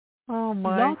Oh,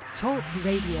 my. Blog Talk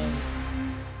Radio.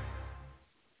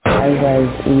 I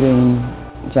was eating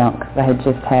junk. I had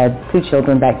just had 2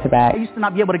 children back to back. I used to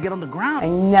not be able to get on the ground. I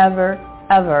never,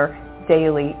 ever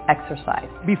daily exercise.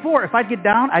 Before, if I'd get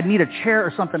down, I'd need a chair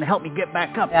or something to help me get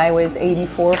back up. I was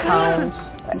 84 pounds,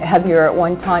 heavier at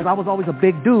one time. I was always a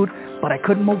big dude, but I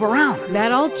couldn't move around.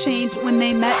 That all changed when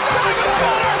they met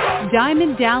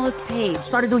Diamond Dallas Page. I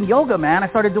started doing yoga, man. I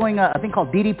started doing a thing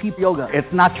called DDP yoga.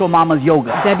 It's not your mama's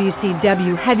yoga.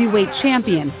 WCW heavyweight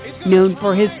champion, known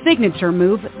for his signature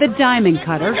move, the Diamond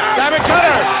Cutter. Diamond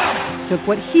Cutter! Took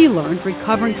what he learned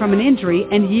recovering from an injury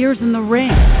and years in the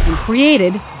ring and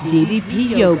created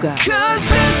DDP Yoga.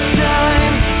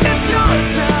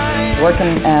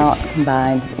 Working out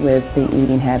combined with the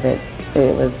eating habits,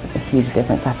 it was a huge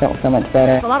difference. I felt so much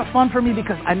better. It's a lot of fun for me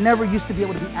because I never used to be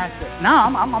able to be active. Now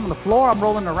I'm on the floor, I'm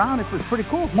rolling around. It's pretty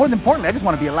cool. More than importantly, I just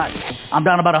want to be alive. I'm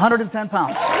down about 110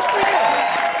 pounds.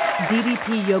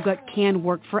 DDP Yoga can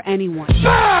work for anyone.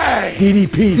 Hey!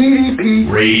 DDP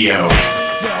Radio.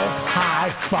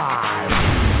 High five.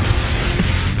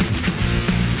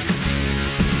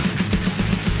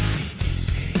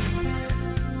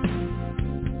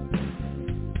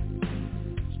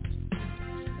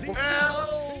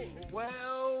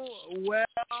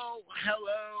 Well,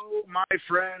 hello, my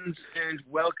friends, and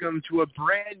welcome to a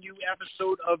brand new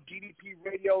episode of DDP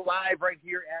Radio Live right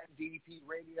here at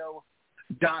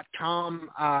ddpradio.com.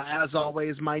 As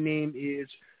always, my name is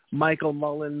Michael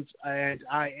Mullins, and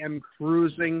I am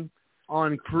cruising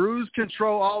on cruise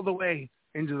control all the way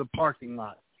into the parking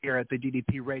lot here at the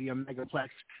DDP Radio Megaplex.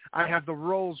 I have the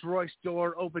Rolls-Royce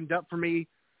door opened up for me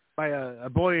by a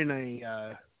boy in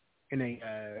a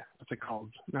what's it called?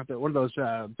 One of those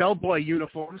bellboy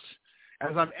uniforms.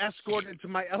 As I'm escorted to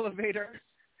my elevator,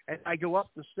 and I go up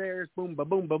the stairs, boom, ba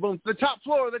boom, ba boom, to the top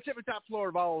floor, the tippy-top floor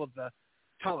of all of the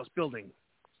tallest building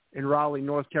in Raleigh,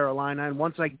 North Carolina. And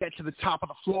once I get to the top of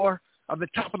the floor, of the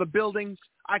top of the building,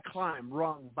 I climb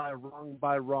rung by rung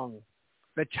by rung,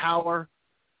 the tower,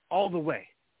 all the way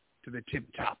to the tip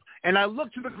top. And I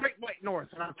look to the Great White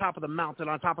North, and on top of the mountain,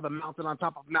 on top of the mountain, on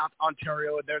top of Mount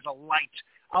Ontario, there's a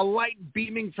light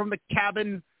beaming from the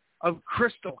cabin of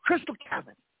Crystal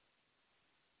cabin.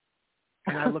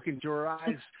 And I look into her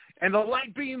eyes, and the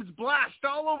light beams blast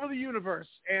all over the universe.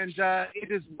 And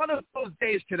it is one of those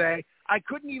days today. I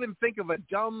couldn't even think of a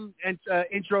dumb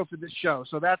intro for this show,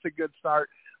 so that's a good start.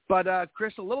 But,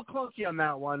 Chris, a little clunky on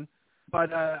that one.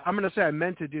 But I'm going to say I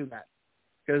meant to do that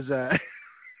because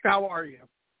how are you?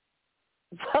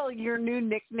 Well, your new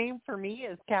nickname for me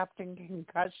is Captain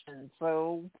Concussion,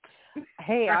 so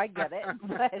hey, I get it,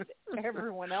 but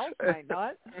everyone else might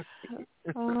not.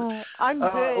 Oh, I'm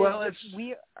good.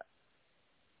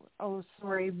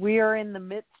 We are in the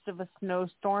midst of a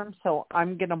snowstorm, so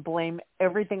I'm going to blame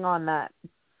everything on that.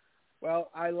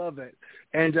 Well, I love it.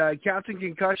 And Captain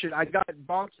Concussion, I got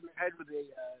bonked in the head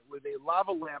with a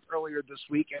lava lamp earlier this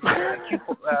week, and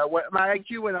my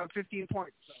IQ went up 15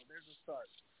 points, so there's a start.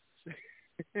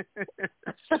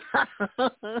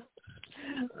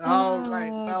 All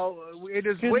right. Well, it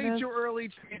is way too early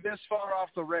to be this far off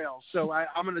the rails, so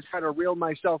I'm going to try to reel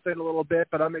myself in a little bit,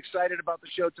 but I'm excited about the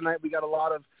show tonight. We got a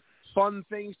lot of fun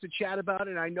things to chat about,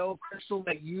 and I know, Crystal,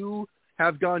 that you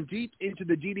have gone deep into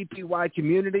the DDPY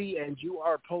community, and you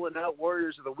are pulling out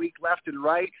Warriors of the Week left and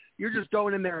right. You're just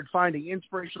going in there and finding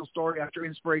inspirational story after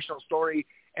inspirational story,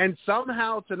 and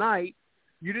somehow tonight,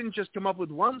 you didn't just come up with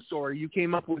one story. You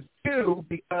came up with 2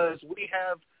 because we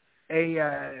have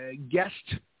a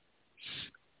guest,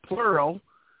 plural,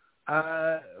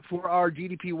 for our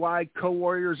DDPY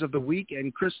co-warriors of the week.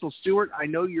 And Crystal Stewart, I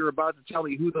know you're about to tell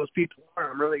me who those people are.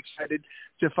 I'm really excited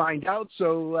to find out.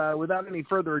 So without any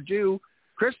further ado,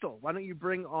 Crystal, why don't you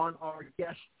bring on our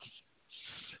guests?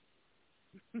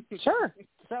 Sure.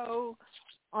 So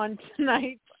on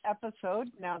tonight's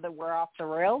episode, now that we're off the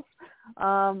rails,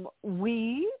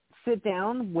 we sit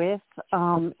down with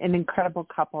an incredible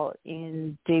couple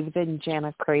in David and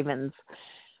Jahnna Cravens.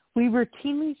 We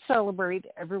routinely celebrate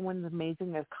everyone's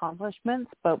amazing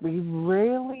accomplishments, but we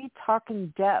rarely talk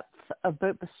in depth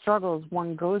about the struggles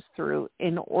one goes through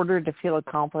in order to feel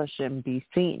accomplished and be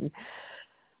seen.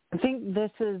 I think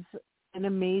this is an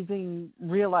amazing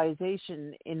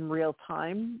realization in real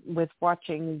time with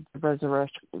watching the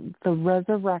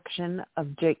resurrection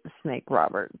of Jake the Snake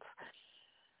Roberts.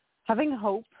 Having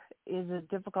hope is a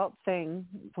difficult thing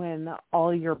when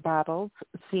all your battles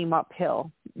seem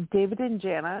uphill. David and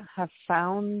Jahnna have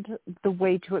found the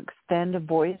way to extend a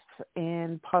voice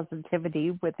and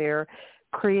positivity with their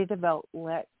creative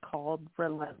outlet called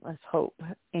Relentless Hope,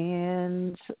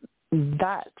 and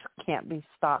that can't be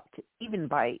stopped even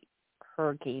by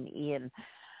Hurricane Ian.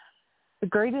 the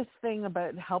greatest thing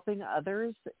about helping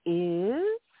others is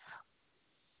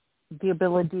the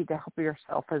ability to help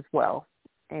yourself as well.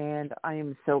 And I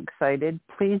am so excited.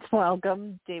 Please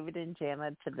welcome David and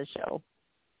Jahnna to the show.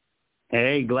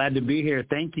 Hey, glad to be here.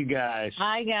 Thank you, guys.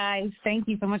 Hi, guys. Thank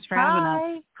you so much for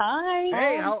having us. Hi.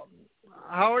 Hey,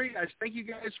 how are you guys? Thank you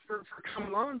guys for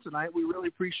coming on tonight. We really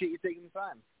appreciate you taking the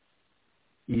time.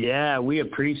 Yeah, we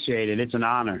appreciate it. It's an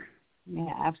honor.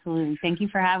 Yeah, absolutely. Thank you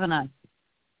for having us.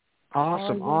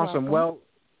 Awesome. Welcome. Well,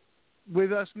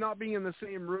 with us not being in the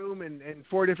same room and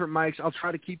 4 different mics, I'll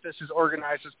try to keep this as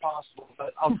organized as possible,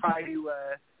 but I'll try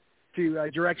to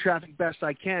direct traffic best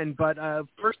I can. But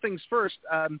first things first,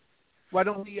 why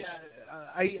don't we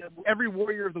every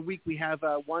Warrior of the Week, we have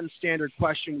one standard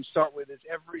question we start with. Is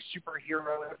every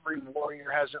superhero, every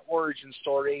warrior has an origin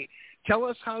story. Tell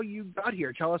us how you got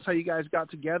here. Tell us how you guys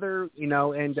got together,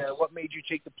 and what made you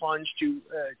take the plunge to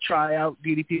try out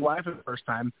DDPY for the first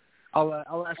time.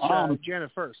 I'll ask Jahnna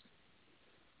first.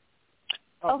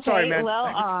 Oh, okay, sorry, man.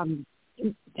 well,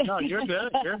 No, you're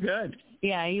good. You're good.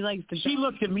 yeah, he likes to. She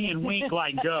looked at me and winked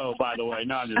like go, by the way.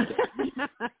 No, I'm just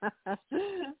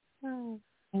kidding.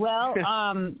 Well,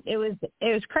 it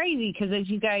was crazy because, as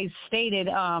you guys stated,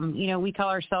 we call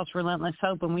ourselves Relentless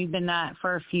Hope, and we've been that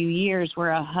for a few years. We're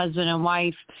a husband and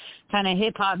wife kind of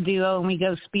hip-hop duo, and we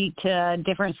go speak to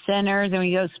different centers, and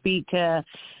we go speak to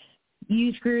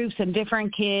youth groups and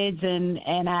different kids and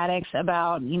addicts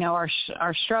about,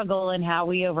 our struggle and how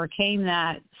we overcame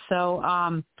that.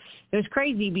 So it was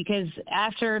crazy because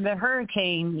after the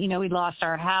hurricane, we lost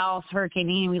our house, Hurricane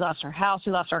Ian, we lost our house,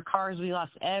 we lost our cars, we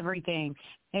lost everything.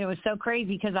 And it was so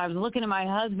crazy because I was looking at my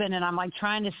husband and I'm like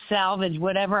trying to salvage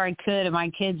whatever I could of my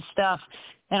kids' stuff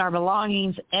and our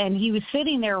belongings. And he was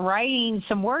sitting there writing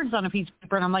some words on a piece of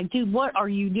paper. And I'm like, dude, what are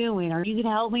you doing? Are you going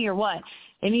to help me or what?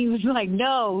 And he was like,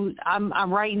 no,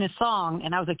 I'm writing a song.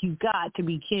 And I was like, you got to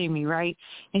be kidding me, right?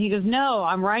 And he goes, no,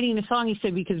 I'm writing a song. He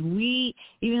said, because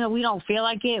even though we don't feel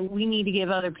like it, we need to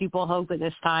give other people hope at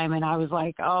this time. And I was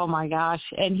like, oh my gosh.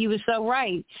 And he was so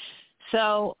right.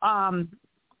 So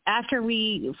after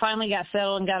we finally got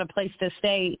settled and got a place to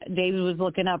stay, David was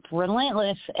looking up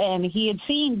Relentless, and he had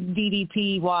seen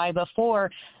DDPY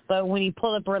before, but when he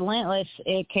pulled up Relentless,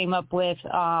 it came up with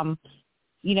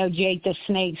Jake the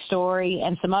Snake story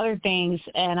and some other things.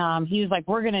 And he was like,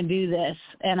 we're going to do this.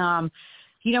 And,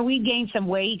 we gained some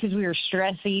weight because we were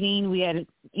stress eating. We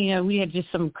had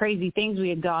just some crazy things we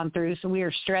had gone through. So we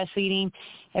were stress eating,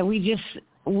 and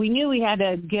we knew we had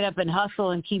to get up and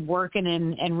hustle and keep working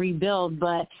and rebuild.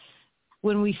 But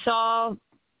when we saw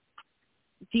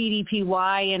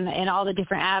DDPY and all the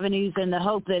different avenues and the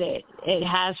hope that it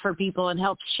has for people and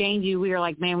helps change you, we were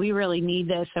like, man, we really need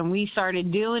this. And we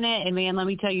started doing it. And, man, let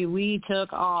me tell you, we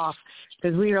took off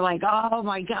because we were like, oh,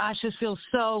 my gosh, this feels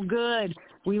so good.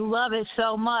 We love it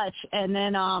so much. And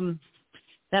then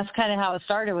that's kind of how it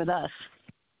started with us.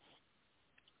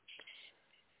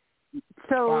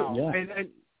 So, wow. Yeah.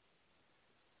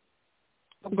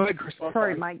 Go ahead, Chris.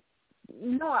 Sorry, Mike.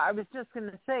 No, I was just going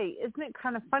to say, isn't it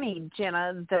kind of funny,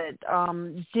 Jahnna,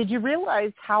 that did you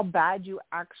realize how bad you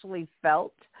actually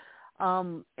felt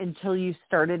until you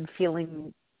started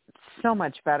feeling so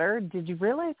much better? Did you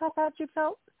realize how bad you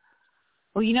felt?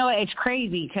 Well, it's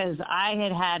crazy because I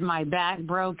had my back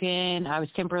broken. I was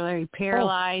temporarily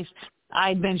paralyzed.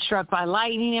 I'd been struck by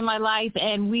lightning in my life,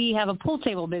 and we have a pool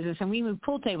table business, and we move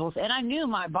pool tables. And I knew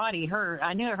my body hurt.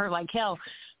 I knew it hurt like hell,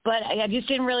 but I just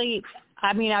didn't really –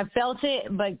 I felt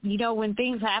it. But, when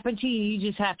things happen to you, you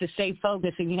just have to stay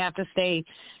focused, and you have to stay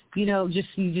you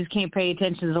just can't pay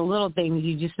attention to the little things.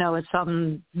 You just know it's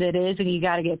something that is, and you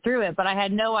got to get through it. But I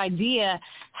had no idea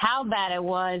how bad it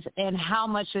was and how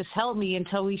much this helped me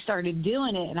until we started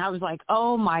doing it. And I was like,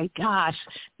 oh, my gosh,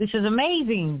 this is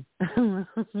amazing. I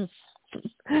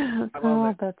love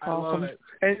it. That's awesome. I love it.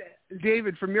 And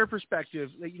David, from your perspective,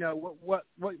 what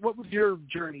was your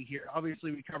journey here?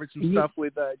 Obviously, we covered some stuff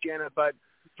with Jahnna, but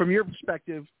from your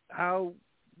perspective, how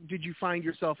did you find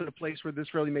yourself in a place where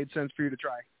this really made sense for you to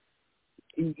try?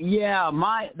 Yeah,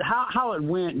 how it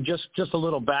went, just a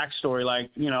little backstory.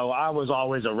 I was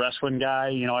always a wrestling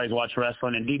guy, always watched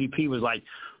wrestling, and DDP was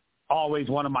always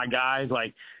one of my guys.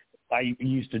 I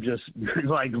used to just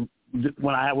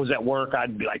when I was at work,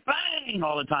 I'd be like, bang,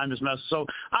 all the time, this mess. So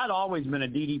I'd always been a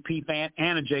DDP fan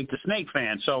and a Jake the Snake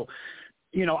fan. So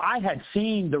I had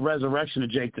seen the resurrection of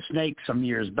Jake the Snake some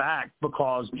years back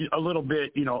because a little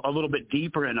bit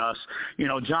deeper in us,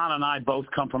 John and I both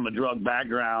come from a drug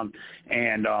background,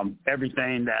 and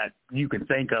everything that you can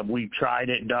think of, we've tried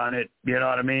it, done it, you know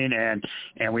what I mean? And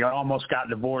we almost got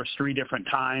divorced 3 different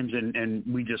times, and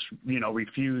we just,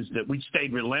 refused it. We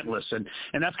stayed relentless. And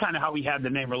that's kind of how we had the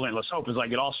name Relentless Hope. Is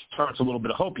like it all starts a little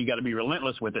bit of hope. You got to be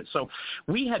relentless with it. So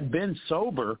we had been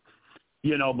sober,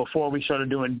 before we started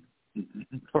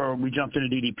we jumped into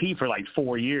DDP for like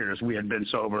 4 years. We had been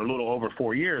sober a little over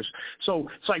 4 years. So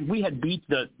it's like we had beat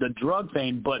the drug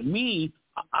thing, but me,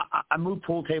 I moved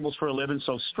pool tables for a living,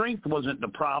 so strength wasn't the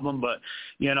problem, but,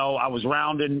 I was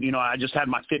rounding, I just had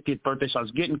my 50th birthday, so I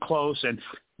was getting close, and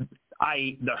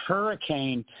the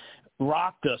hurricane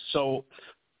rocked us, so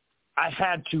I've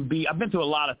been through a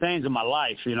lot of things in my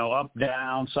life, up,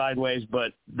 down, sideways,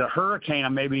 but the hurricane,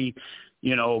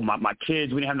 my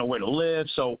kids, we didn't have nowhere to live,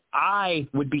 so I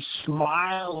would be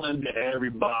smiling to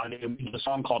everybody. It was a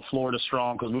song called Florida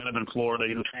Strong because we live in Florida,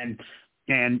 and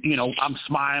I'm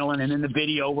smiling, and in the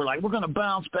video we're like, we're going to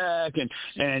bounce back, and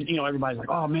everybody's like,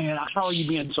 oh, man, how are you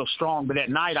being so strong? But at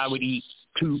night I would eat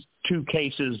two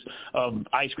cases of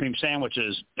ice cream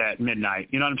sandwiches at midnight.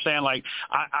 You know what I'm saying? Like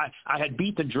I had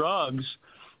beat the drugs,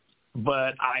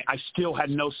 but I still had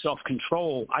no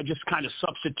self-control. I just kind of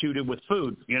substituted with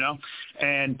food,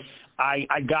 and I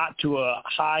got to a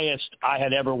highest I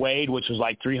had ever weighed, which was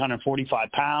like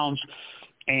 345 pounds.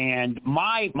 And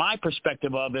my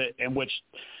perspective of it, in which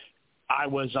I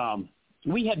was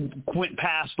we had went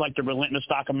past like the Relentless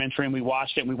documentary, and we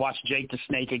watched it. We watched Jake the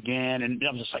Snake again, and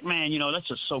I was just like, man, that's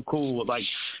just so cool. Like,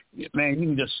 man, you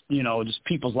can just, just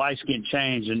people's lives getting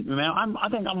changed, and man, I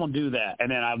think I'm gonna do that. And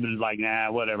then I was like,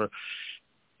 nah, whatever.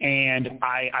 And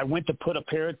I went to put a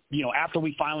pair of, after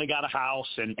we finally got a house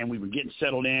and we were getting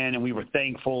settled in, and we were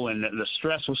thankful, and the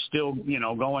stress was still,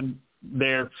 going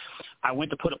there. I went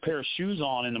to put a pair of shoes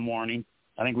on in the morning.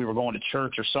 I think we were going to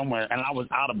church or somewhere, and I was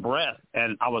out of breath,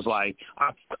 and I was like,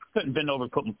 I couldn't bend over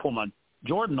and pull my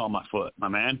Jordan on my foot, my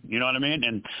man. You know what I mean?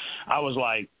 And I was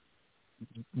like,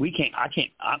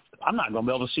 I'm not going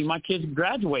to be able to see my kids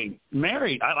graduate,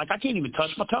 married. I can't even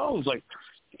touch my toes. Like,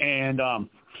 and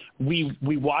we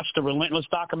watched the Relentless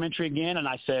documentary again, and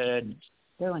I said,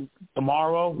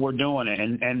 tomorrow we're doing it.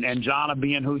 And Jahnna,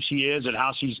 being who she is and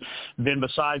how she's been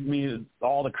beside me,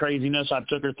 all the craziness I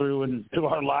took her through and through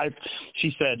our life,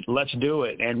 she said, let's do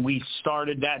it. And we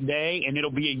started that day, and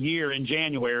it'll be a year in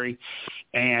January.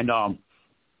 And,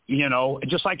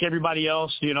 just like everybody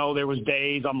else, there was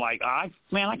days I'm like, I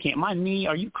can't, my knee,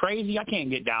 are you crazy? I can't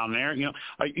get down there.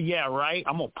 Yeah, right.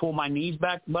 I'm going to pull my knees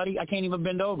back, buddy. I can't even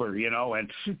bend over,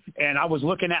 and I was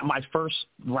looking at my first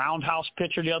roundhouse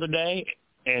picture the other day,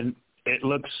 and it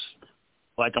looks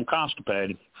like I'm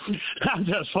constipated. I'm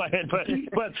just playing,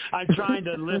 but I'm trying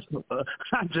to lift.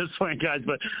 I'm just playing, guys.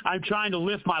 But I'm trying to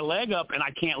lift my leg up, and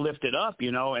I can't lift it up,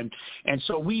 And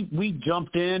so we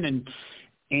jumped in,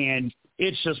 and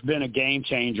it's just been a game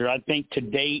changer. I think to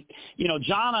date,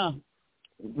 Jahnna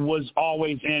was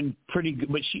always in pretty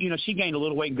good, but she gained a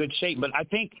little weight in good shape. But I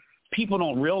think people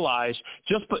don't realize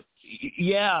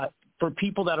for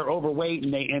people that are overweight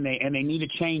and they need to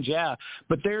change,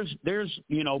 but there's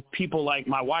people like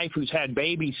my wife who's had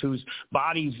babies whose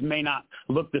bodies may not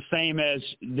look the same as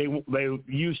they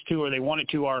used to or they wanted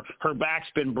to, or her back's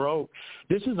been broke.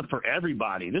 This is for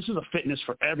everybody. This is a fitness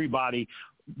for everybody.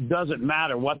 Doesn't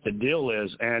matter what the deal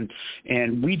is,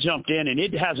 and we jumped in, and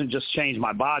it hasn't just changed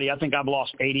my body. I think I've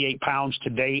lost 88 pounds to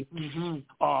date.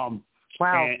 Mm-hmm.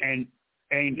 Wow.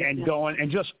 And going and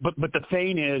just but the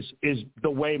thing is the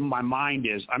way my mind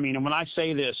is. I mean, and when I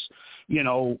say this,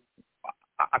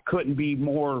 I couldn't be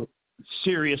more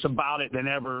serious about it than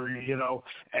ever,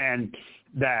 and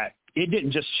that it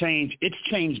didn't just change, it's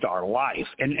changed our life.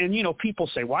 And people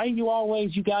say, why are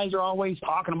you guys are always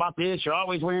talking about this, you're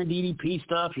always wearing DDP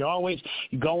stuff, you're always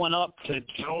going up to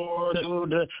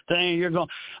Jordan thing,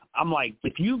 I'm like,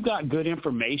 if you've got good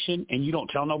information and you don't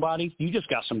tell nobody, you just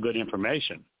got some good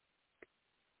information.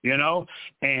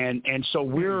 And so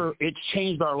it's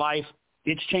changed our life.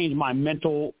 It's changed our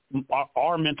mental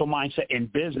mindset in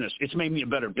business. It's made me a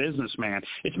better businessman.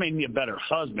 It's made me a better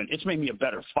husband. It's made me a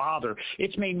better father.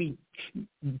 It's made me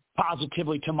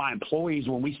positively to my employees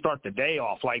when we start the day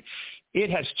off. Like,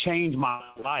 it has changed my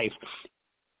life.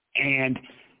 And,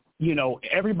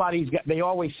 they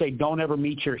always say, don't ever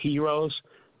meet your heroes,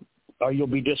 or you'll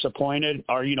be disappointed,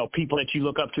 or, people that you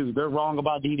look up to, they're wrong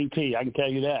about DDP. I can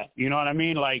tell you that. You know what I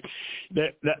mean? Like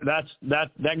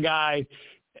that guy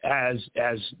has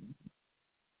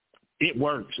it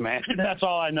works, man. That's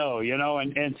all I know,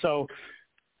 and so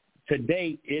to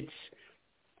date,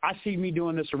 I see me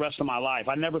doing this the rest of my life.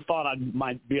 I never thought I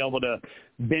might be able to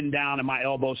bend down and my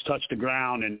elbows touch the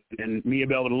ground and me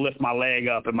be able to lift my leg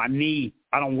up and my knee.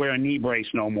 I don't wear a knee brace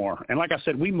no more. And like I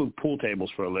said, we move pool tables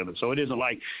for a living, so it isn't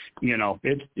like,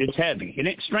 it's heavy. And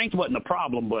strength wasn't a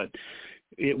problem, but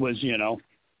it was,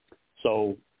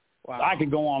 so wow. I could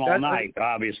go on all night,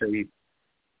 obviously.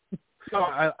 No,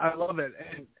 I love it.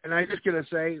 And I just got to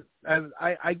say,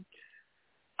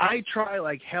 I try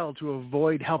like hell to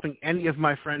avoid helping any of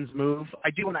my friends move. I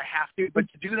do when I have to, but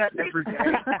to do that every day.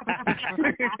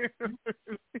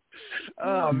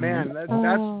 Oh man, that's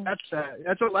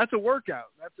a workout.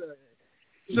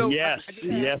 Yes,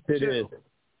 it is.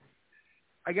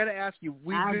 I got to ask you,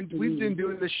 we've been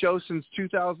doing this show since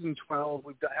 2012.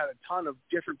 We've had a ton of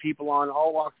different people on,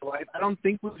 all walks of life. I don't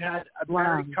think we've had a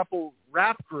married couple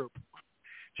rap group.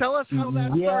 Tell us how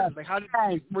that started.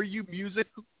 Like, were you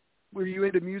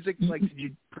into music? Like, did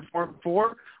you perform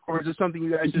before, or is it something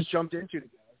you guys just jumped into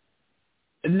together?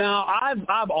 No,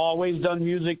 I've always done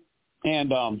music,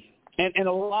 and a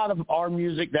lot of our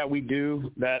music that we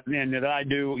do, that I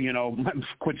do,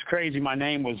 what's crazy, my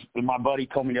buddy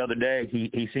told me the other day,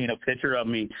 he seen a picture of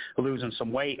me losing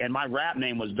some weight, and my rap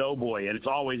name was Doughboy, and it's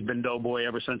always been Doughboy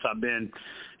ever since I've been,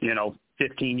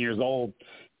 15 years old.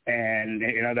 And,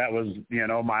 that was,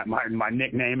 my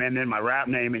nickname and then my rap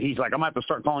name. And he's like, I might have to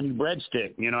start calling you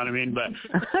Breadstick. You know what I mean? But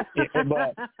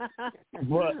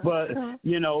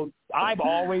I've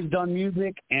always done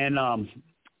music, and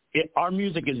our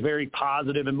music is very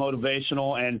positive and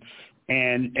motivational,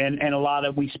 and a lot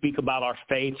of, we speak about our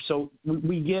faith. So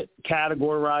we get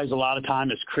categorized a lot of time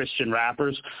as Christian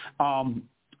rappers.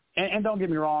 And don't get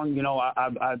me wrong,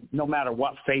 I no matter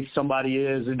what faith somebody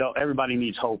is, everybody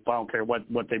needs hope. I don't care what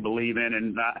they believe in,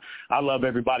 and I love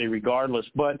everybody regardless.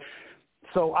 But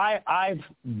so I've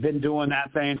been doing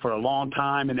that thing for a long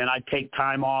time, and then I'd take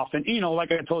time off. And,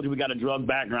 like I told you, we got a drug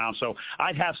background, so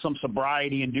I'd have some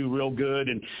sobriety and do real good,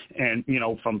 and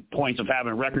from points of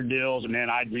having record deals, and then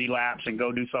I'd relapse and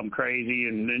go do something crazy,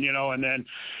 and then, and then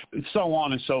so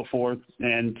on and so forth.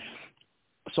 And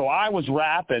so I was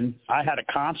rapping. I had a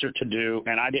concert to do,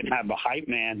 and I didn't have a hype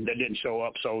man that didn't show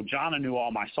up. So Jahnna knew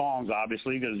all my songs,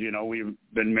 obviously, because, we've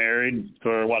been married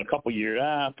for, a couple years,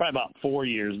 probably about 4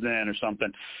 years then or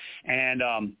something. And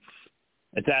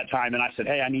at that time, and I said,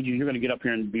 hey, I need you. You're going to get up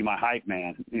here and be my hype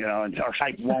man, or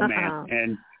hype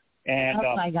woman. And I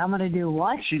was like, I'm going to do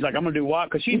what? She's like, I'm going to do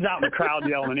what? Because she's out in the crowd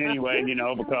yelling anyway,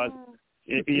 because –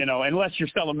 unless you're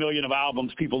selling a million of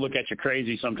albums, people look at you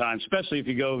crazy sometimes, especially if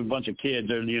you go with a bunch of kids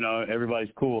and, everybody's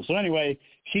cool. So anyway,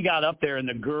 she got up there and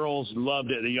the girls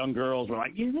loved it. The young girls were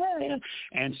like, yeah.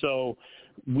 And so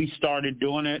we started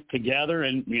doing it together,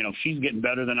 and, she's getting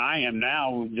better than I am now.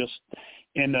 We were just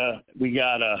in the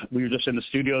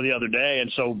studio the other day.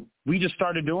 And so we just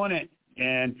started doing it,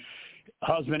 and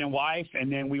husband and wife,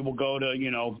 and then we will go to,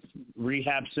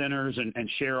 rehab centers and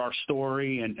share our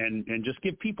story and just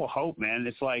give people hope, man.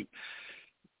 It's like,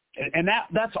 and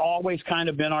that's always kind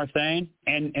of been our thing.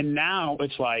 And now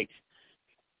it's like,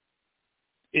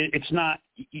 it's not,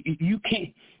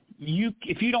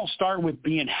 if you don't start with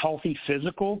being healthy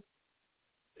physical,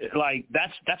 like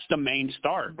that's the main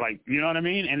start. Like, you know what I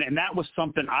mean? And that was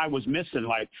something I was missing.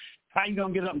 Like, how you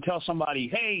going to get up and tell somebody,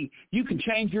 hey, you can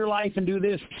change your life and do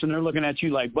this? And they're looking at you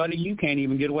like, buddy, you can't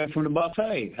even get away from the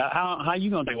buffet. How you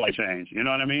going to do life change? You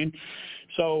know what I mean?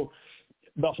 So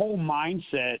the whole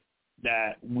mindset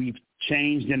that we've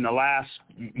changed in the last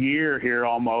year here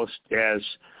almost it's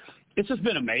just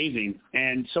been amazing.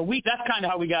 And so that's kind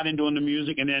of how we got into the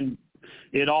music. And then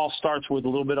it all starts with a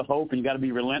little bit of hope, and you got to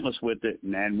be relentless with it.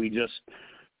 And then we just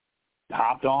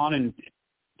hopped on and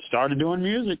started doing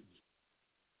music.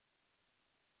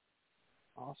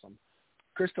 Awesome.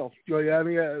 Crystal, you got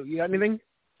anything?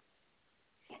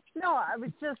 No, I was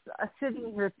just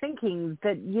sitting here thinking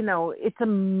that, it's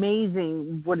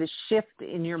amazing what a shift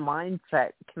in your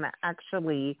mindset can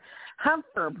actually have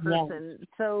for a person. Yeah.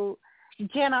 So,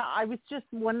 Jahnna, I was just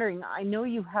wondering, I know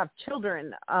you have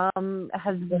children.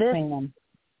 Has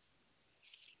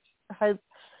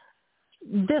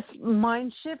this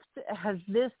mind shift, has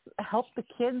this helped the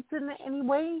kids in any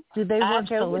way? Do they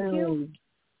work out with you?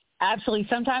 Absolutely.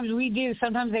 Sometimes we do.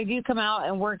 Sometimes they do come out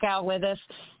and work out with us.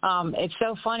 It's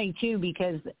so funny, too,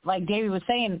 because like David was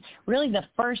saying, really the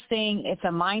first thing, it's a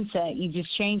mindset. You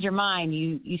just change your mind.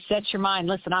 You set your mind,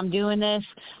 listen, I'm doing this.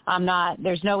 I'm not,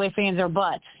 there's no ifs, ands, or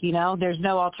buts. There's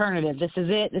no alternative. This is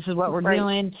it. This is what we're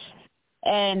doing.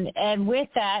 And with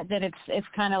that, then it's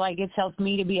kind of like it's helped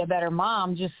me to be a better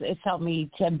mom. It's helped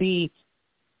me to be,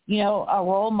 a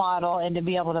role model and to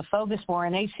be able to focus more.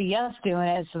 And they see us doing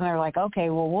it, so they're like, okay,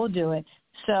 well, we'll do it.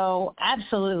 So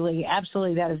absolutely,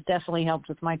 that has definitely helped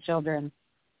with my children.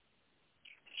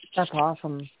 That's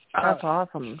awesome. That's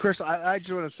awesome. Crystal, I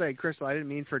just want to say, Crystal, I didn't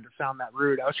mean for it to sound that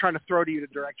rude. I was trying to throw to you to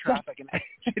direct traffic,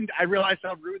 and I realized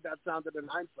how rude that sounded in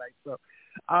hindsight. So,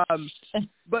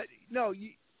 but no,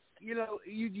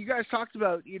 you guys talked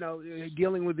about,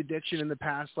 dealing with addiction in the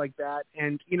past like that.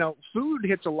 And, food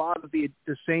hits a lot of the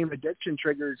same addiction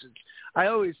triggers. I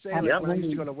always say, like, when I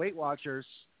used to go to Weight Watchers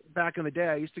back in the day,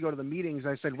 I used to go to the meetings.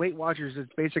 I said, Weight Watchers is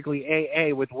basically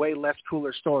AA with way less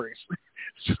cooler stories.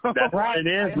 So, that's right. It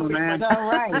is, man. That's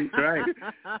right. Right.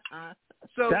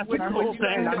 So that's a cool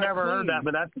thing. I've never heard that,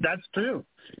 but that's true.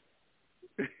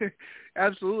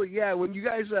 Absolutely, yeah. When you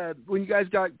guys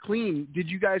got clean, did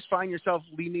you guys find yourself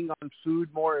leaning on food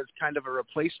more as kind of a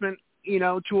replacement,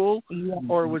 tool,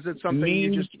 or was it something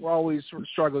you just were always sort of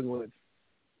struggling with?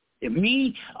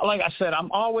 Me, like I said,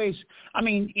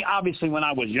 obviously when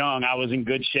I was young, I was in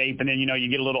good shape, and then, you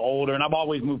get a little older, and I've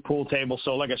always moved pool tables.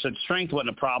 So like I said, strength wasn't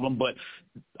a problem, but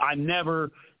I never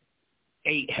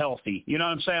ate healthy. You know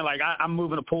what I'm saying? Like I'm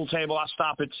moving a pool table. I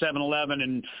stop at 7-Eleven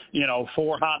and,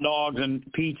 4 hot dogs and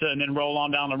pizza, and then roll on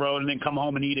down the road and then come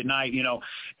home and eat at night,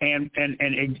 and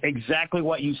exactly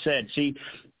what you said. See,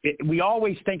 we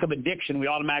always think of addiction. We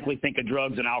automatically think of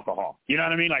drugs and alcohol. You know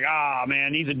what I mean? Like,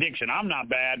 man, he's addiction. I'm not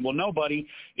bad. Well, nobody,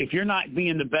 if you're not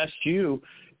being the best you,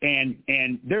 and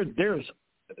there's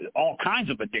all kinds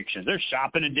of addictions. There's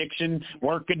shopping addiction,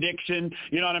 work addiction,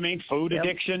 you know what I mean? Food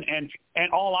addiction.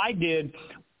 And all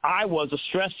I was a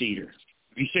stress eater.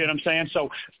 You see what I'm saying? So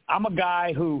I'm a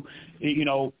guy who,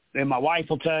 and my wife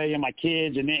will tell you, my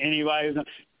kids, and anybody,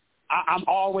 I'm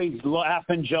always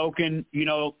laughing, joking,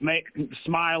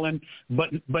 smiling,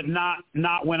 but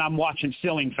not when I'm watching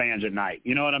ceiling fans at night.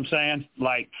 You know what I'm saying?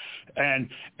 Like, and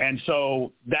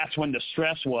so that's when the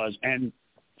stress was. And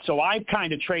so I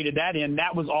kind of traded that in.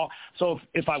 That was all. So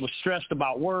if I was stressed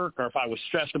about work, or if I was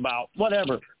stressed about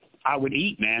whatever, I would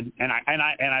eat, man. And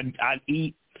I'd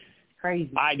eat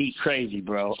crazy. I'd eat crazy,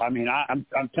 bro. I mean, I'm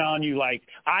telling you, like,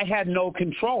 I had no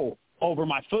control over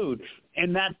my food.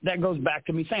 And that goes back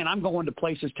to me saying, I'm going to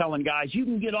places telling guys, you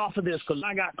can get off of this because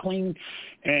I got clean,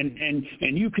 and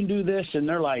you can do this. And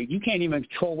they're like, you can't even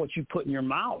control what you put in your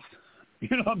mouth.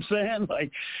 You know what I'm saying?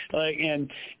 Like,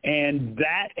 and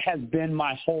that has been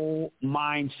my whole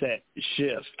mindset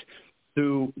shift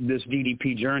through this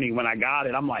DDP journey. When I got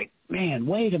it, I'm like, man,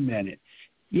 wait a minute.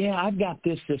 Yeah, I've got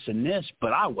this, and this,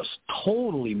 but I was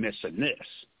totally missing this.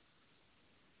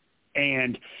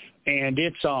 And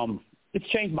it's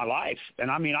changed my life. And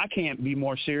I mean, I can't be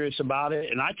more serious about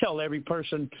it. And I tell every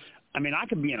person, I mean, I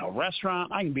can be in a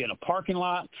restaurant, I can be in a parking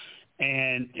lot,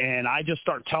 and I just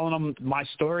start telling them my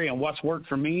story and what's worked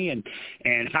for me, and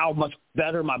how much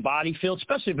better my body feels,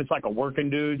 especially if it's like a working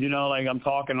dude, like I'm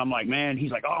talking, I'm like, man, he's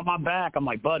like, oh, my back. I'm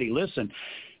like, buddy, listen,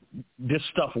 this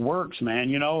stuff works,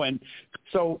 man, and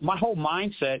so my whole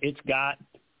mindset, it's got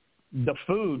the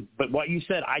food, but what you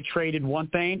said, I traded one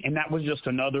thing, and that was just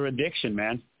another addiction,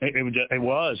 man. It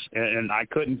was, and I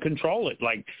couldn't control it.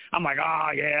 Like, I'm like,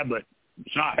 yeah, but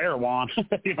it's not heroin.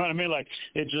 You know what I mean? Like,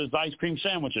 it's just ice cream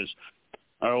sandwiches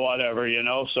or whatever,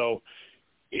 So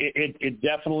it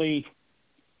definitely,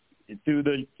 through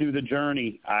the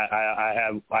journey,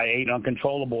 I ate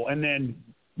uncontrollable, and then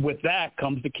with that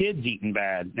comes the kids eating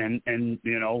bad, and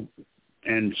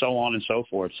and so on and so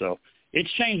forth. So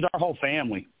it's changed our whole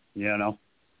family.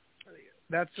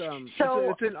 That's so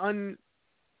it's an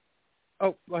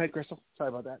Oh, go ahead, Crystal. Sorry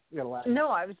about that. You got a lot. No,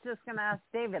 I was just going to ask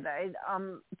David.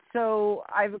 So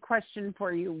I have a question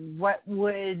for you. What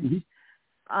would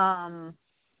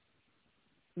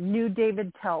new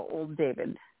David tell old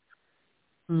David?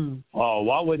 Oh,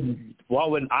 what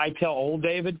would I tell old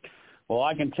David? Well,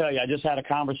 I can tell you, I just had a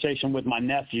conversation with my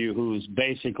nephew, who's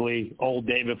basically old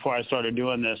David before I started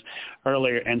doing this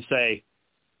earlier, and say,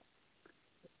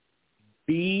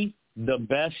 be the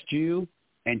best you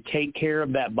and take care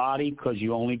of that body, because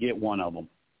you only get one of them.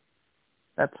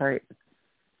 That's right.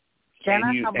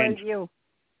 Jahnna, how about you?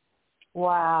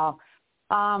 Wow.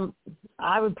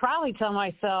 I would probably tell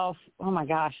myself, oh, my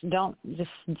gosh, don't just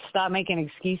stop making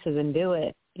excuses and do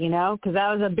it, because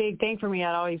that was a big thing for me.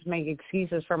 I'd always make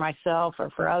excuses for myself or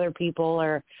for other people,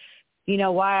 or,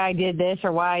 why I did this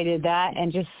or why I did that.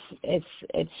 And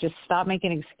it's just stop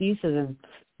making excuses and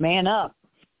man up.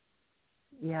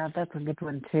 Yeah, that's a good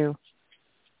one, too.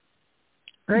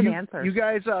 Great answer. You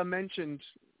guys mentioned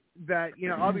that,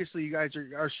 obviously you guys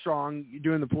are strong, you're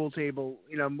doing the pool table,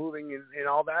 moving and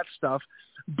all that stuff,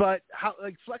 but how,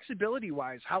 like, flexibility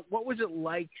wise, what was it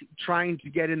like trying to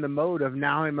get in the mode of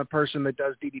now I'm a person that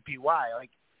does DDPY? Like,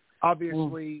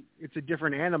 obviously it's a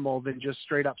different animal than just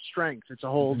straight up strength. It's a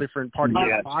whole different part of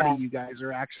your body you guys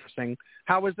are accessing.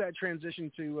 How was that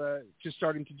transition to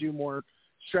starting to do more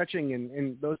stretching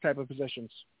and those type of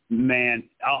positions? Man,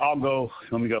 I'll go.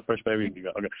 Let me go first, baby. You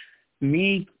go. Okay.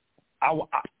 Me,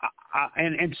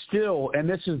 and still, and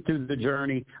this is through the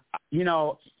journey,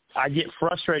 I get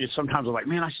frustrated sometimes. I'm like,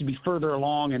 man, I should be further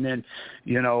along. And then,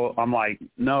 I'm like,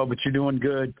 no, but you're doing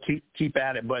good. Keep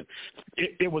at it. But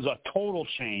it was a total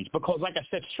change because, like I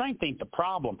said, strength ain't the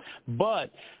problem.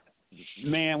 But,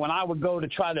 man, when I would go to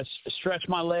try to stretch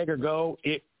my leg or go,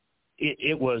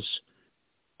 it was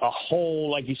a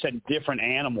whole, like you said, different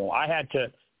animal. I had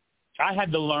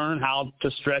to learn how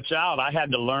to stretch out. I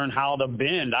had to learn how to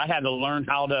bend. I had to learn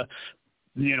how to,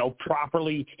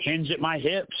 properly hinge at my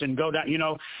hips and go down,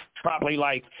 properly.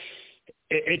 Like,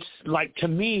 it's like, to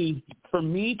me, for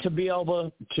me to be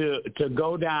able to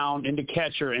go down into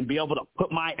catcher and be able to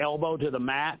put my elbow to the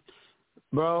mat,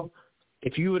 bro,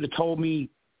 if you would have told me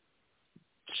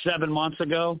 7 months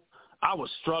ago, I was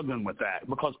struggling with that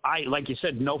because like you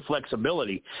said, no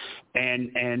flexibility.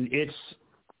 And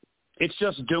it's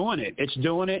just doing it. It's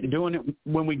doing it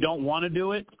when we don't want to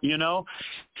do it,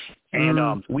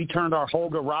 And we turned our whole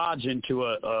garage into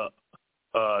a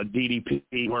DDP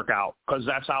workout because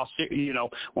that's how,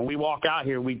 when we walk out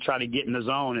here, we try to get in the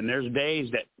zone. And there's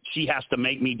days that she has to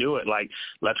make me do it. Like,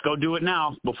 let's go do it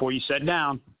now before you sit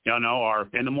down, or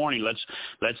in the morning, let's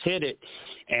hit it.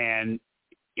 And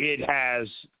it has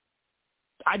 –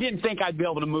 I didn't think I'd be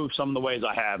able to move some of the ways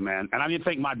I have, man. And I didn't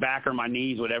think my back or my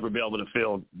knees would ever be able to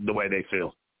feel the way they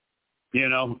feel.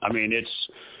 I mean,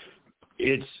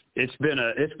 it's been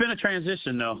a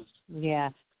transition though. Yeah,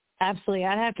 absolutely.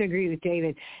 I'd have to agree with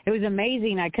David. It was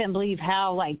amazing. I couldn't believe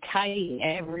how tight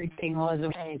everything was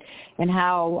and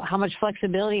how much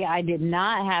flexibility I did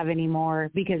not have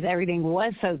anymore because everything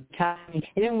was so tight. And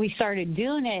then we started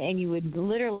doing it and you would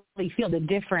literally feel the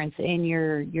difference in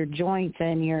your joints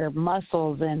and your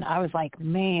muscles. And I was like,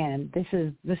 man, this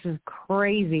is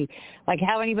crazy. Like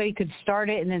how anybody could start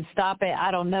it and then stop it,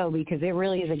 I don't know, because it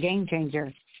really is a game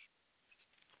changer.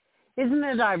 Isn't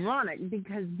it ironic?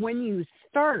 Because when you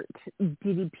start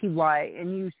DDPY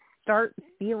and you start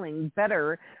feeling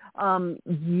better,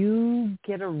 you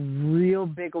get a real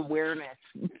big awareness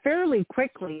fairly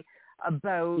quickly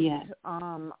about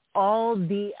all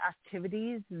the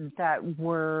activities that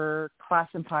were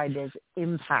classified as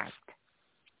impact.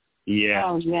 Yeah.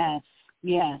 Oh,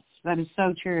 yes. That is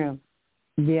so true.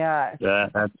 Yeah.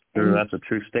 That's true. That's a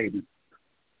true statement.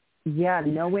 Yeah,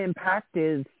 no impact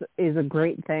is a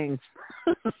great thing.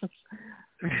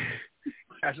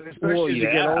 Especially as you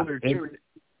get older too.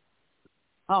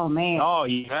 Oh man. Oh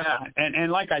yeah,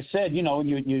 and like I said,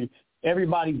 you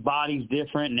everybody's body's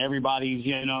different, and everybody's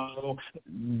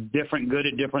different, good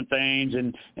at different things,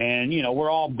 and we're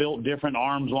all built different.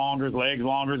 Arms longer, legs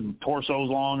longer, torsos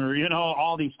longer.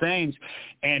 All these things,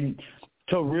 and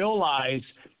to realize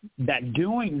that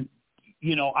doing.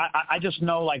 I just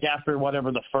know, like, after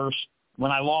whatever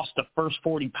when I lost the first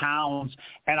 40 pounds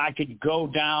and I could go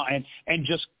down and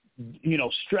just,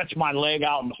 stretch my leg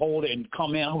out and hold it and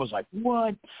come in, I was like,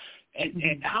 what?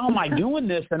 And how am I doing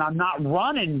this? And I'm not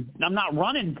running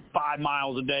 5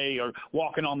 miles a day or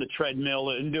walking on the treadmill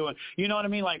and doing, you know what I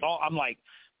mean? Like, I'm like,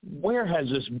 where has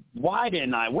this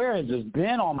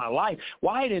been all my life?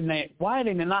 Why didn't they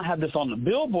not have this on the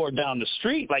billboard down the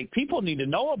street? Like, people need to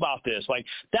know about this. Like,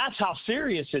 that's how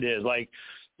serious it is. Like,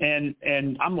 and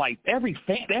I'm like, every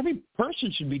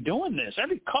person should be doing this.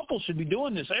 Every couple should be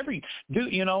doing this. And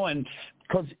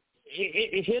because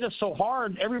it hit us so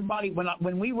hard. Everybody,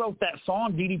 when we wrote that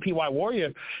song, DDPY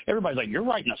Warrior, everybody's like, you're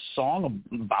writing a song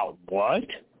about what?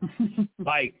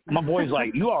 Like, my boy's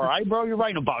like, you all right, bro? You're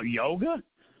writing about yoga?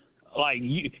 Like,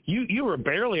 you were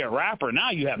barely a rapper.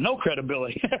 Now you have no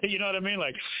credibility. You know what I mean?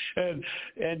 Like,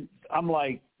 and I'm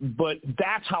like, but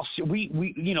that's how we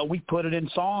put it in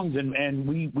songs and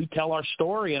we tell our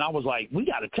story. And I was like, we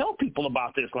got to tell people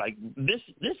about this. Like, this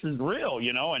is real,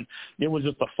 and it was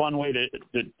just a fun way to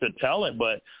tell it.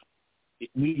 But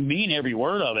we mean every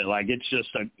word of it. Like, it's just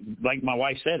like my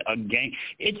wife said, a game.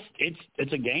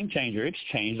 It's a game changer. It's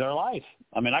changed our life.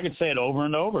 I mean, I could say it over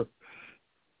and over.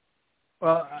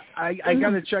 Well, I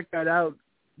got to check that out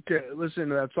to listen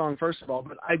to that song, first of all.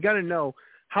 But I got to know,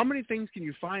 how many things can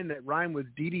you find that rhyme with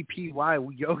DDPY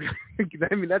yoga?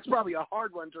 I mean, that's probably a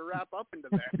hard one to wrap up into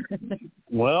there.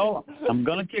 Well, I'm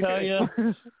going to tell you,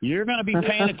 you're going to be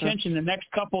paying attention the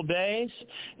next couple days,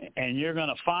 and you're going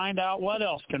to find out what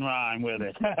else can rhyme with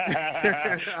it. We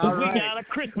got a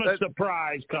Christmas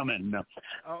surprise coming.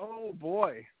 Oh,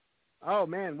 boy. Oh,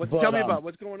 man. Tell me about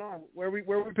what's going on. Where are we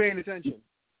paying attention?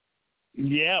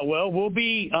 Yeah, well, we'll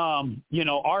be,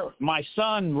 my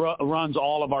son runs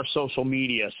all of our social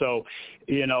media, so,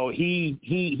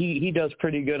 he does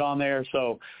pretty good on there,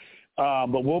 so.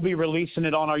 But we'll be releasing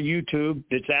it on our YouTube.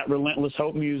 It's at Relentless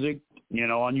Hope Music.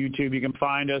 On YouTube you can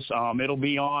find us. It'll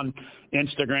be on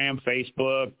Instagram,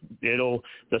 Facebook.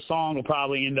 The song will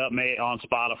probably end up on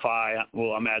Spotify.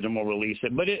 Well, I imagine we'll release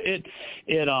it. But it's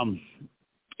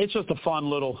just a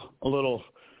fun little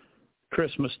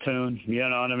Christmas tune. You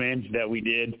know what I mean? That we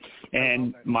did,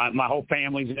 and my whole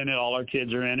family's in it. All our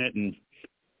kids are in it, and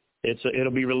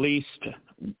it'll be released.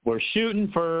 We're shooting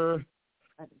for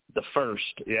the first,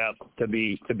 to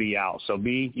be out. So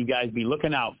you guys be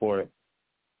looking out for it.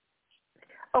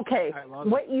 Okay,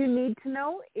 what you need to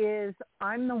know is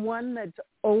I'm the one that's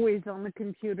always on the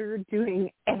computer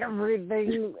doing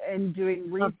everything and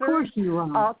doing research. Of course you are.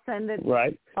 I'll send it.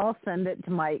 Right. I'll send it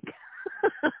to Mike.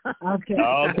 Okay,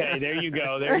 there you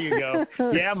go.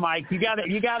 Yeah, Mike, you got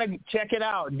to check it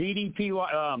out. DDP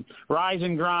Rise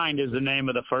and Grind is the name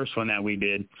of the first one that we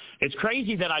did. It's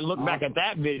crazy that I look back at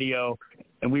that video,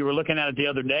 and we were looking at it the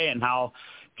other day, and how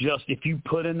just if you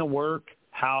put in the work,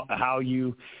 how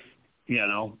you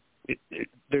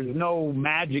there's no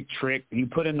magic trick. You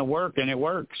put in the work and it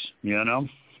works. Just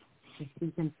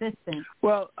be consistent.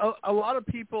 Well, a lot of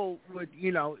people would,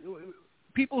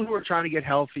 people who are trying to get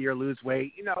healthy or lose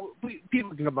weight,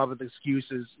 people can come up with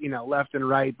excuses, left and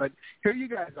right. But here you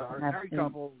guys are, a married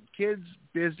couple, kids,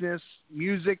 business,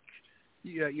 music,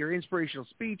 your inspirational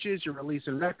speeches, you're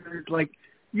releasing records. Like,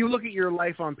 you look at your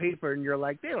life on paper and you're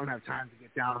like, they don't have time to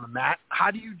get down on the mat.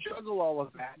 How do you juggle all of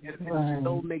that and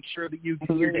still make sure that you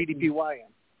do your DDPYM?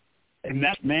 And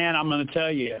that, man, I'm going to tell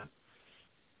you,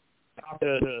 talked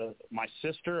to my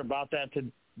sister about that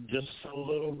just a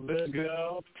little bit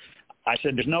ago. I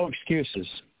said, there's no excuses.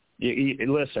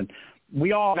 Listen,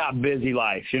 we all got busy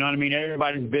lives. You know what I mean?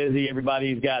 Everybody's busy.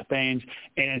 Everybody's got things.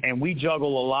 And we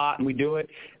juggle a lot and we do it,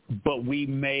 but we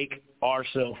make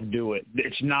ourselves do it.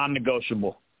 It's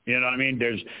non-negotiable. You know what I mean?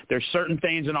 There's certain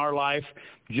things in our life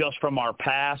just from our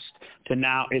past to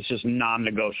now, it's just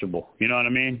non-negotiable. You know what I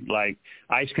mean? Like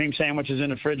ice cream sandwiches in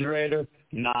the refrigerator,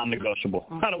 non-negotiable.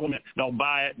 Don't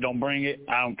buy it. Don't bring it.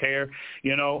 I don't care.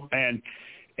 And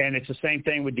it's the same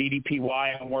thing with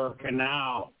DDPY. I'm working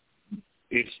now.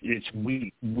 It's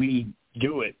we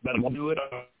do it, but we'll do it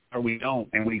or we don't,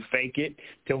 and we fake it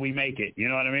till we make it. You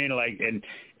know what I mean? Like, and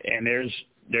there's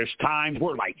times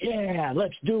we're like, yeah,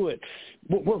 let's do it.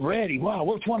 We're ready. Wow,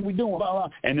 which one are we doing? Blah, blah.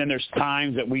 And then there's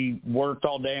times that we worked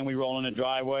all day and we roll in the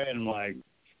driveway and I'm like,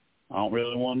 I don't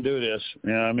really want to do this.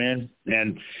 You know what I mean?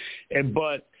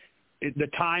 But the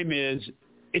time is,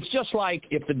 it's just like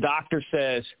if the doctor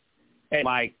says, hey,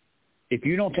 Mike, if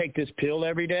you don't take this pill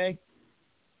every day,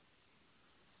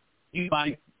 you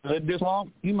might live this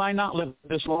long. You might not live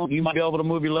this long. You might be able to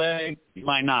move your leg. You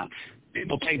might not.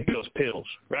 People take those pills,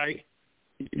 right?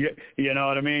 You know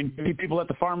what I mean? People at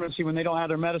the pharmacy, when they don't have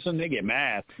their medicine, they get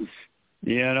mad,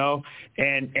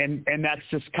 and that's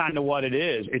just kind of what it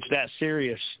is. It's that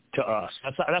serious to us.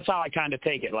 That's how I kind of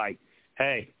take it. Like,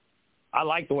 hey, I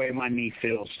like the way my knee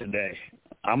feels today.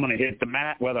 I'm going to hit the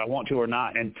mat whether I want to or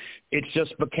not. And it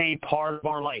just became part of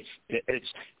our life. It's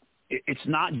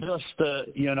not just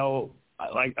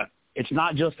it's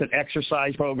not just an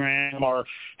exercise program or,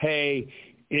 hey,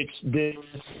 it's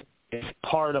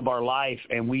part of our life,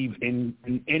 and and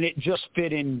it just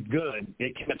fit in good.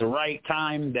 It came at the right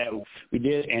time that we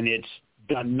did, and it's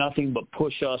done nothing but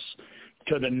push us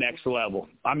to the next level.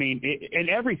 I mean, in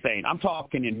everything. I'm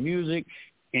talking in music,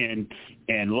 in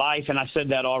life, and I said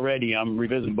that already. I'm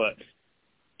revisiting, but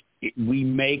we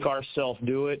make ourselves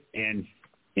do it, and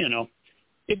if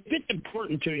it's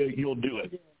important to you, you'll do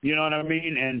it. You know what I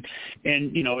mean? And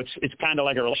it's kind of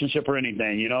like a relationship or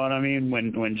anything. You know what I mean?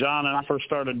 When John and I first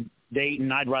started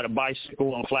dating, I'd ride a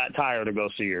bicycle on a flat tire to go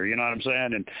see her. You know what I'm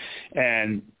saying?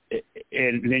 And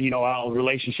then how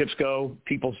relationships go,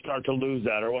 people start to lose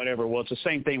that or whatever. Well, it's the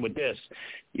same thing with this.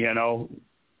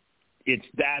 It's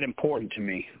that important to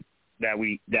me that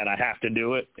I have to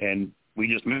do it, and we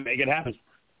just make it happen.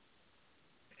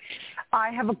 I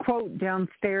have a quote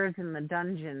downstairs in the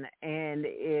dungeon, and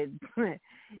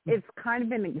it's kind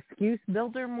of an excuse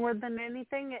builder more than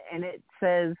anything, and it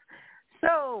says,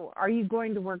 so are you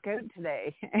going to work out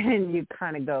today? And you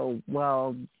kind of go,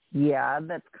 well, yeah,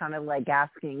 that's kind of like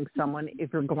asking someone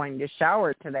if you're going to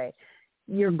shower today.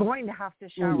 you're going to have to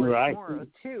shower Right. tomorrow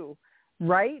too,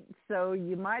 right? So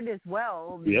you might as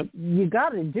well. Yep. You got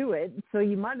to do it, so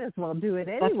you might as well do it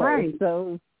anyway. That's right.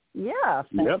 So yeah,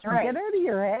 Yep. right. get out of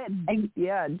your head.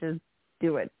 Yeah, just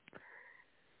do it.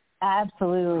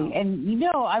 Absolutely. And, you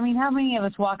know, I mean, how many of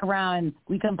us walk around and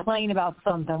we complain about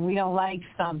something, we don't like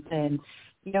something?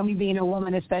 You know, me being a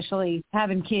woman, especially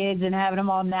having kids and having them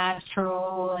all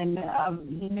natural and,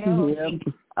 you know,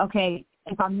 Yep. okay,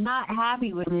 if I'm not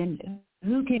happy with it,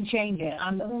 who can change it?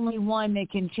 I'm the only one that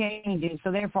can change it.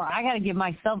 So therefore, I got to give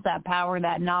myself that power,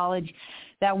 that knowledge,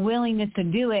 that willingness to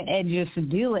do it and just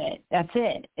do it. That's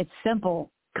it. It's simple.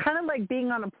 Kind of like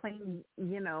being on a plane,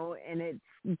 you know, and it's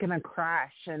going to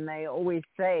crash. And they always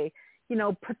say, you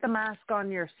know, put the mask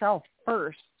on yourself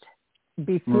first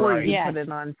before Right. you Yes. put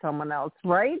it on someone else,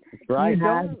 right? Right. You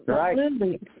don't, Right.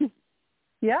 Absolutely.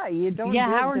 yeah, you don't Yeah,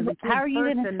 do how it to the are kid you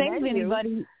going first to and save then you.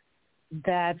 anybody?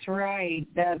 That's right.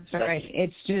 That's right.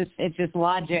 It's just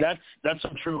logic. That's so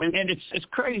true, and it's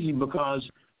crazy because,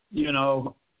 you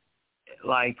know,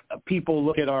 like people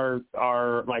look at our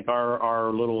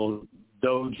little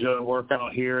dojo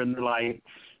workout here and they're like,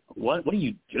 what are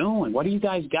you doing? What do you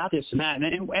guys got this and that?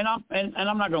 And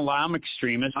I'm not gonna lie, I'm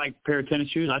extremist. Like a pair of tennis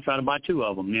shoes, I try to buy 2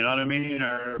 of them. You know what I mean?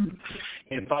 Or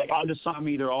if I'll just I'm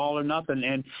either all or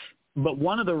nothing. But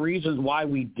one of the reasons why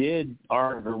we did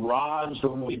our garage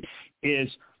is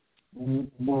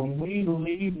when we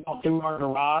leave through our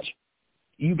garage,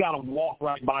 you got to walk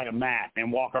right by a mat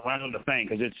and walk around the thing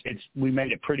because we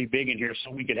made it pretty big in here so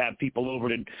we could have people over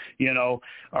to, you know,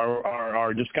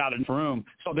 or just got in room.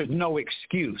 So there's no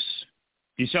excuse.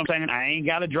 You see what I'm saying? I ain't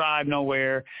got to drive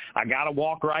nowhere. I got to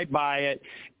walk right by it.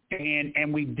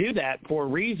 And we do that for a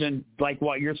reason, like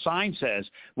what your sign says.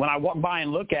 When I walk by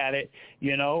and look at it,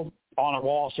 you know, on a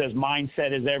wall says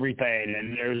mindset is everything,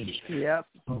 and there's a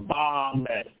bomb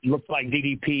that looks like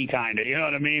DDP kind of, you know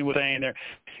what I mean? We're saying there,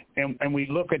 and we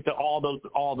look at all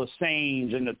the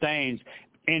sayings and the things,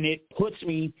 and it puts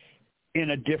me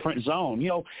in a different zone. You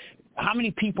know, how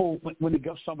many people when they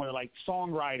go somewhere like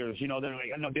songwriters, you know, they're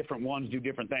like, I know different ones do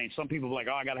different things. Some people are like,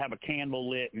 oh, I got to have a candle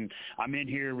lit and I'm in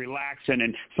here relaxing,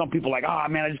 and some people are like, oh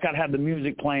man, I just got to have the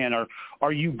music playing,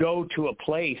 or you go to a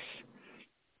place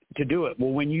to do it.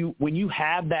 Well, when you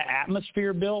have that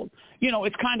atmosphere built, you know,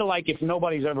 it's kind of like if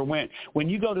nobody's ever went. When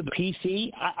you go to the PC,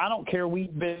 I don't care.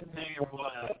 We've been there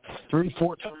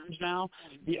 3-4 times now,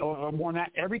 or more than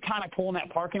that. Every time I pull in that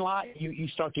parking lot, you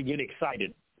start to get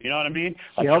excited. You know what I mean?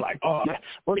 Like, you're like, oh, man,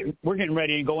 we're getting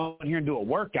ready to go in here and do a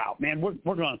workout, man.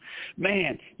 We're going,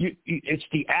 man. It's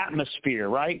the atmosphere,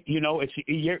 right? You know,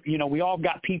 we all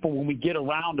got people when we get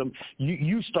around them.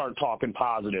 You start talking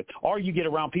positive, or you get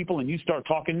around people and you start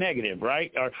talking negative,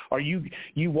 right? Or you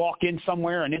walk in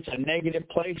somewhere and it's a negative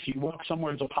place. You walk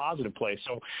somewhere it's a positive place.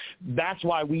 So that's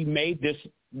why we made this.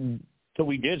 So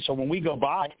we did. So when we go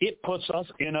by, it puts us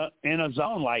in a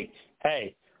zone like,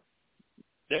 hey.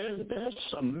 There's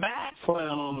some mats laying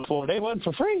on the floor. They wasn't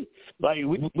for free. Like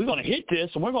we're gonna hit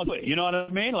this and we're gonna do it. You know what I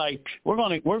mean? Like we're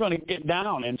gonna get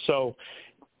down. And so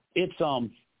it's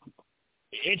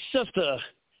just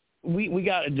we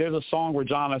got. There's a song where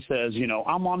Jahnna says, you know,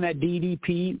 I'm on that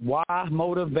DDP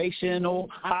motivational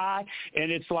high,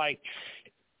 and it's like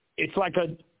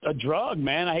a drug,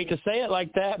 man. I hate to say it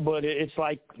like that, but it's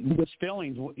like this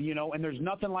feelings, you know, and there's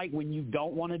nothing like when you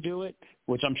don't want to do it,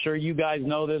 which I'm sure you guys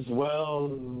know this well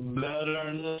better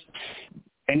than this.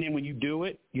 And then when you do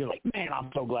it, you're like, man,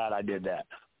 I'm so glad I did that.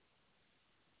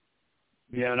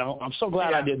 You know, I'm so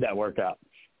glad I did that workout.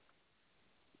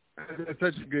 That's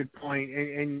such a good point.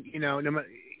 And you know,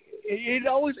 I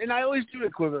always do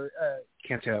equivalent,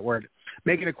 can't say that word,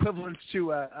 make an equivalence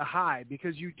to a high,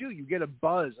 because you get a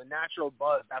buzz, a natural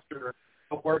buzz after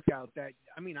a workout that,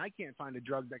 I mean, I can't find a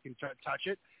drug that can touch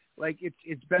it. Like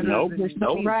it's better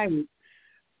than right.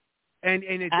 And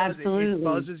it does it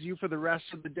buzzes you for the rest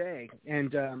of the day.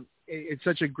 And it's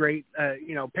such a great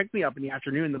pick me up in the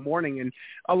afternoon, in the morning. And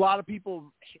a lot of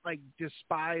people like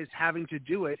despise having to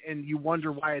do it, and you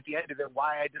wonder why at the end of it,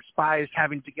 why I despise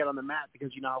having to get on the mat,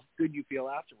 because you know how good you feel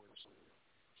afterwards.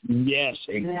 Yes,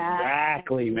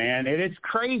 exactly, man. And it's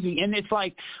crazy. And it's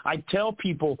like I tell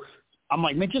people, I'm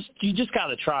like, man, you just got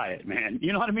to try it, man.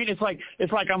 You know what I mean? It's like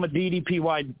I'm a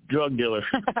DDP drug dealer,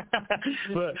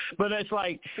 but it's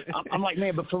like I'm like,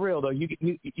 man, but for real though,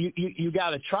 you got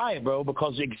to try it, bro,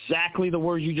 because exactly the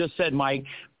words you just said, Mike.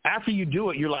 After you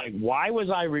do it, you're like, why was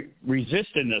I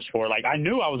resisting this for? Like, I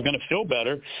knew I was going to feel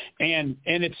better, and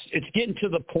it's getting to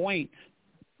the point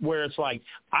where it's like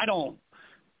I don't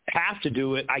have to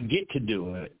do it, I get to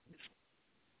do it.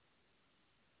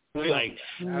 Like,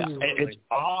 it's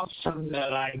awesome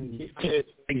that I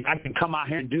can come out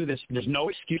here and do this. There's no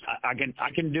excuse. I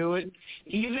can do it,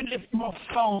 even if my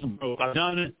phone's broke. I've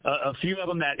done it, a few of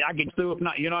them that I can do if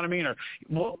not. You know what I mean, or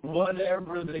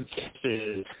whatever the case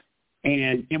is.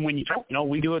 And when you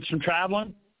we do it some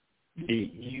traveling.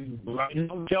 You right in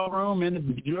the hotel room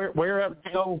and wherever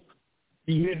because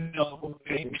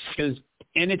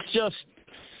and it's just.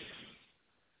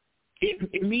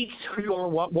 It meets your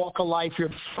what walk of life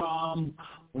you're from,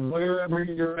 wherever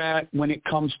you're at when it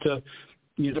comes to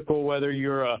musical, whether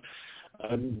you're a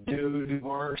dude who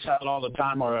works out all the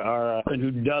time or who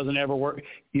doesn't ever work,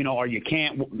 or you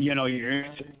can't, you're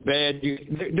in bed.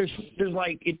 There's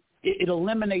like it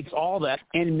eliminates all that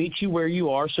and meets you where you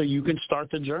are so you can start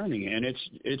the journey. And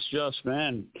it's just,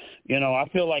 man, I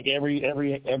feel like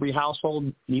every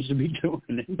household needs to be doing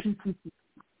it.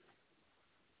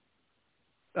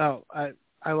 Oh,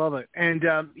 I love it. And,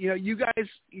 you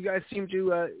guys seem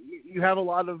to, you have a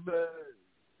lot of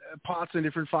pots and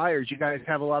different fires. You guys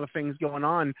have a lot of things going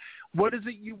on. What is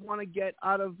it you want to get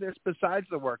out of this besides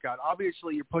the workout?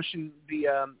 Obviously, you're pushing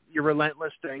your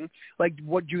relentless thing. Like,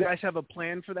 do you guys have a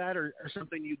plan for that or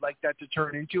something you'd like that to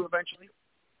turn into eventually?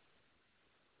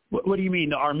 What do you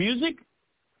mean? Our music?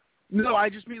 No, I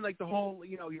just mean like the whole,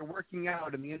 you're working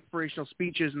out and the inspirational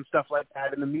speeches and stuff like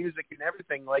that and the music and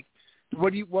everything. Like,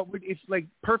 it's like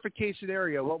perfect case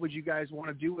scenario. What would you guys want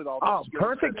to do with all this? Oh,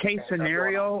 perfect case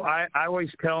scenario. I always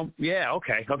tell,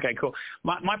 okay, cool.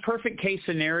 My perfect case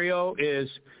scenario is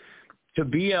to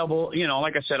be able,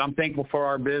 like I said, I'm thankful for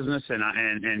our business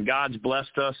and God's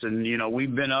blessed us and,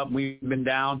 we've been up, we've been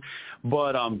down,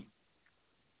 but, I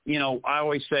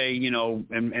always say,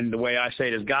 and the way I say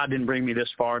it is God didn't bring me this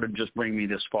far to just bring me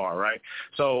this far, right?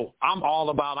 So I'm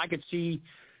all about, I could see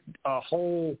a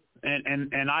whole,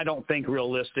 and I don't think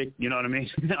realistic, you know what I mean?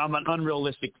 I'm an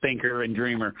unrealistic thinker and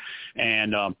dreamer.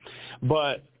 And,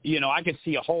 but, I could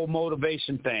see a whole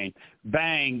motivation thing.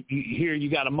 Bang, here you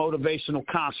got a motivational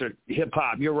concert, hip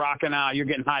hop, you're rocking out, you're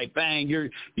getting hyped. Bang, you're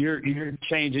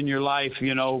changing your life,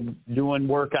 doing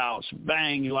workouts.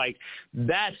 Bang,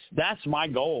 that's my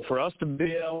goal, for us to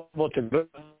be able to go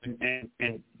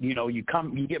and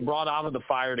you get brought out of the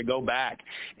fire to go back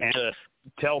and to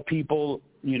tell people,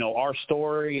 our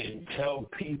story and tell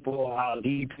people how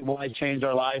DDP changed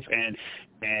our life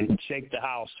and shake the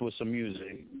house with some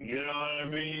music. You know what I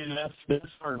mean? That's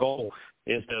our goal,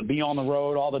 is to be on the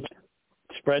road all the time,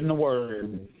 spreading the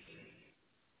word.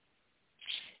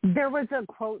 There was a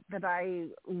quote that I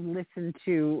listened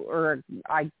to, or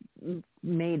I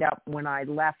made up when I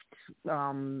left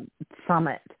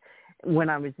Summit when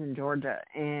I was in Georgia,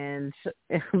 and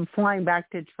flying back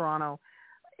to Toronto,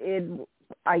 it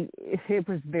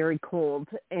was very cold,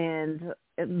 and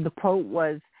the quote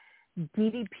was,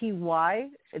 DDPY,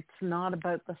 it's not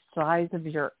about the size of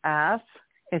your ass,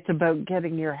 it's about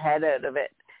getting your head out of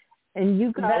it. And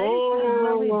you guys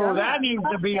really done that needs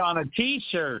to be on a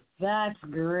T-shirt. That's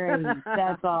great.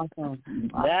 That's awesome.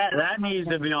 That needs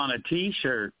to be on a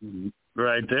T-shirt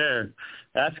right there.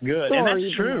 That's good. And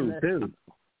that's true, too.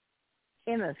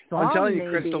 In a song, I'm telling you,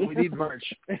 maybe. Crystal, we need merch.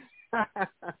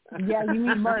 Yeah, you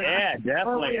need merch. Yeah,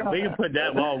 definitely. We can put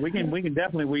that. Well, we can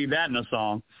definitely weave that in a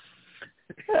song.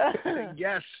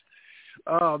 Yes.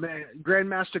 Oh man,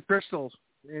 Grandmaster Crystals.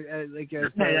 That's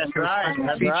right.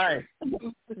 That's right.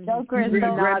 No Crystal.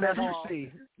 Grandmaster C.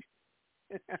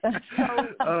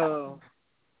 So,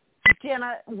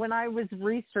 Jahnna, when I was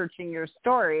researching your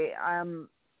story,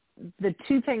 the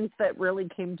two things that really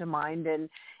came to mind, and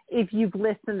if you've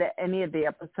listened to any of the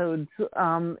episodes,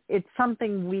 it's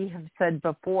something we have said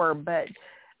before, but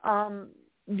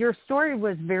your story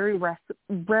was very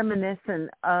reminiscent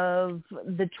of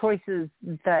the choices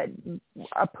that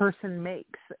a person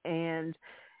makes. And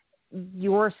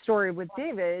your story with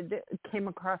David came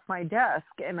across my desk,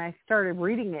 and I started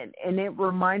reading it, and it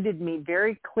reminded me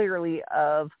very clearly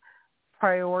of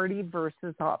priority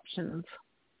versus options.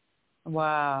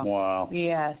 Wow.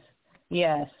 Yes.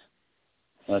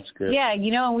 That's good. Yeah,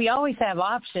 we always have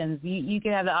options. You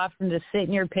can have the option to sit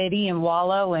in your pity and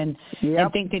wallow and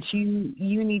think that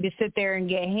you need to sit there and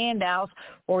get handouts,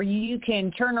 or you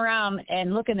can turn around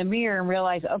and look in the mirror and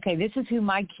realize, okay, this is who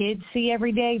my kids see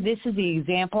every day. This is the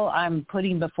example I'm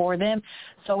putting before them.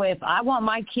 So if I want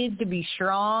my kids to be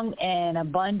strong and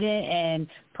abundant and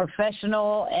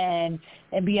professional and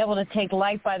be able to take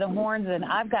life by the horns, and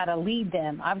I've got to lead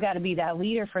them. I've got to be that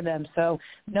leader for them. So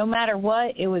no matter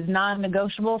what, it was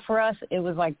non-negotiable for us. It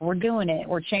was like, we're doing it.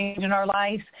 We're changing our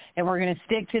lives, and we're going to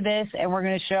stick to this, and we're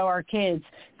going to show our kids,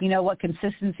 what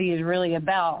consistency is really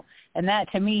about. And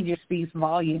that, to me, just speaks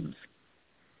volumes.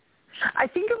 I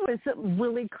think it was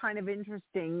really kind of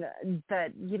interesting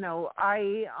that,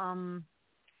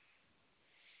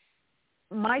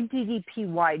 my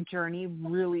DDP-wide journey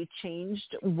really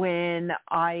changed when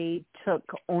I took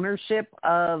ownership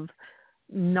of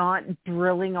not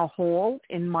drilling a hole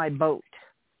in my boat.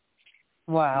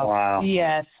 Wow.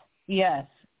 Yes.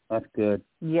 That's good.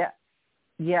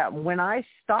 Yeah. When I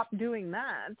stopped doing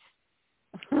that,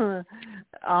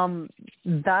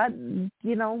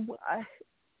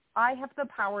 I have the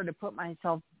power to put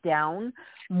myself down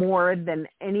more than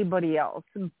anybody else.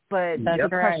 But the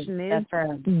question is,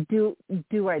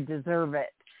 do I deserve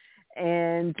it?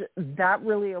 And that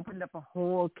really opened up a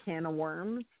whole can of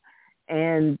worms.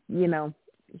 And,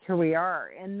 here we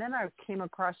are. And then I came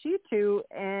across you two,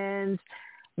 and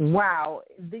wow,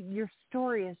 your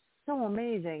story is so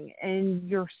amazing, and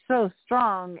you're so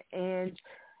strong. And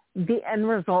the end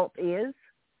result is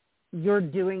you're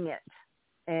doing it.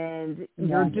 And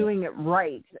you're doing it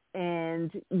right,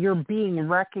 and you're being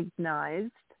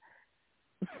recognized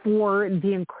for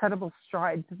the incredible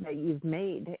strides that you've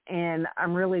made. And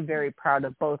I'm really very proud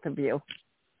of both of you.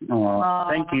 Oh,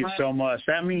 thank you so much.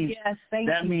 That means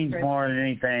means Chris. more than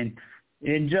anything.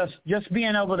 And just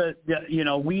being able to,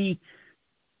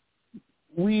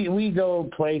 we go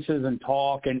places and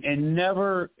talk, and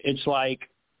never, it's like,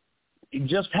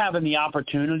 just having the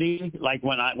opportunity, like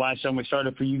when I said we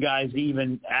started, for you guys to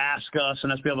even ask us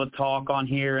and us be able to talk on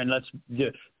here and let's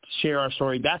share our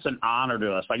story, that's an honor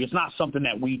to us. Like, it's not something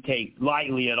that we take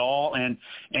lightly at all. And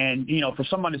for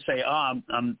someone to say,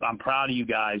 I'm proud of you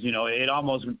guys, it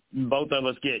almost, both of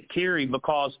us get teary,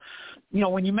 because,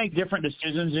 when you make different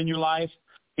decisions in your life,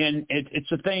 and it's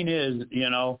the thing is,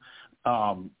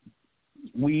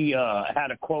 we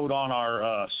had a quote on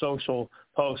our social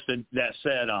post that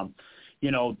said,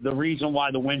 the reason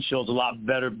why the windshield's a lot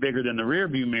bigger than the rear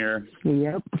view mirror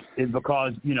is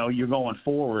because, you're going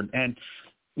forward. And,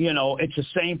 it's the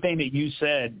same thing that you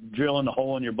said, drilling the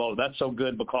hole in your boat. That's so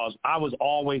good, because I was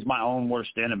always my own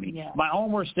worst enemy. Yeah. My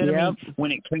own worst enemy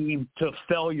when it came to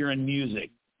failure in music.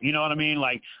 You know what I mean?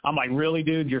 Like, I'm like, really,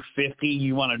 dude, you're 50,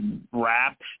 you want to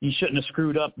rap? You shouldn't have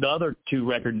screwed up the other 2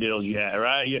 record deals you had,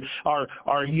 right?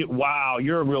 Wow,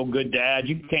 you're a real good dad.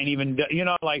 You can't even,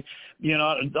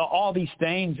 all these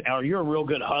things, or you're a real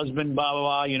good husband, blah,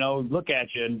 blah, blah, look at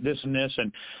you, and this and this.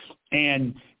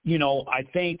 And I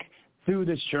think through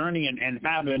this journey and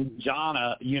having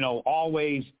Jahnna,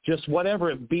 always just whatever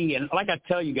it be. And like I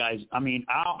tell you guys, I mean,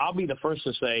 I'll be the first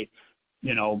to say,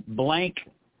 blank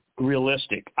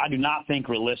realistic. I do not think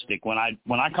realistic. When I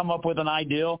come up with an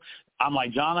ideal, I'm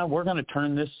like, Jahnna, we're going to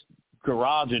turn this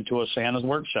garage into a Santa's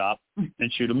workshop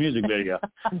and shoot a music video.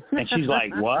 And she's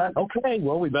like, what? Okay,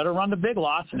 well, we better run to Big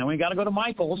Lots, and then we got to go to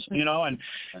Michael's, and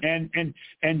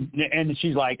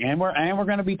she's like, and we're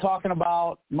going to be talking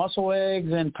about muscle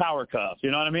eggs and power cuffs,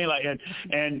 you know what I mean? Like,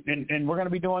 and we're going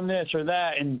to be doing this or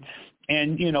that, and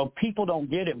people don't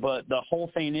get it, but the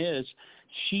whole thing is,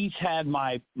 she's had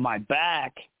my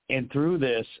back and through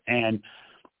this, and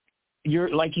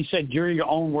you're, like you said, you're your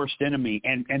own worst enemy.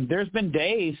 And there's been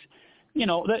days,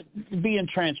 that being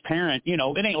transparent,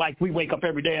 it ain't like we wake up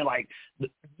every day and like,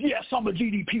 yes, I'm a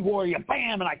GDP warrior,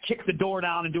 bam, and I kick the door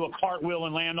down and do a cartwheel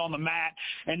and land on the mat,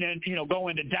 and then, go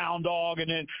into down dog,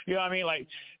 and then, you know what I mean? Like,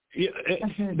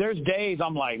 there's days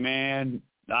I'm like, man,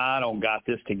 I don't got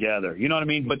this together. You know what I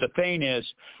mean? But the thing is,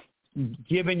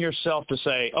 giving yourself to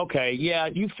say, okay, yeah,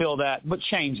 you feel that, but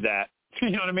change that. You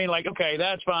know what I mean? Like, okay,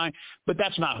 that's fine, but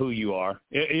that's not who you are,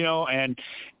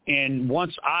 and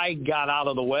once I got out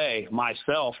of the way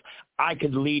myself, I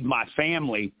could lead my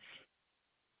family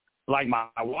like my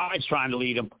wife's trying to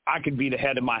lead them. I could be the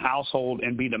head of my household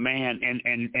and be the man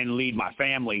and lead my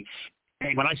family.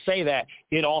 And when I say that,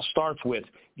 it all starts with,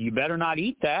 you better not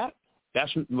eat that.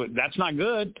 That's not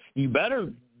good. You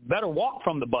better walk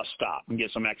from the bus stop and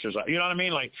get some exercise. You know what I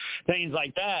mean? Like, things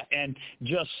like that. And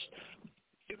just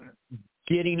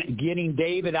getting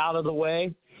David out of the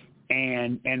way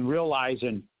and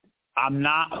realizing I'm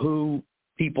not who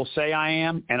people say I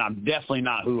am, and I'm definitely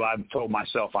not who I've told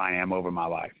myself I am over my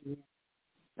life.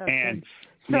 Okay. And,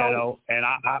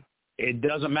 it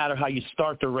doesn't matter how you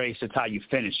start the race, it's how you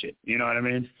finish it. You know what I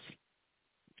mean?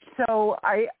 So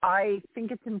I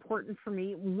think it's important for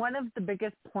me. One of the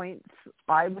biggest points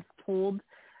I was told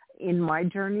in my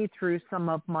journey through some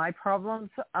of my problems,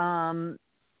 I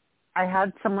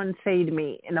had someone say to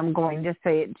me, and I'm going to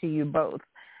say it to you both,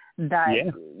 that,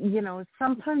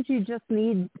 sometimes you just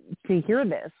need to hear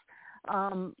this.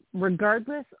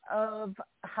 Regardless of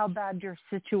how bad your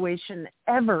situation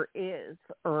ever is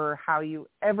or how you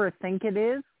ever think it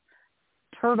is,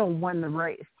 Turtle won the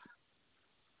race.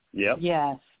 Yep.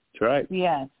 Yes. That's right.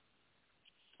 Yes.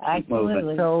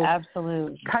 Absolutely. So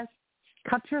absolutely.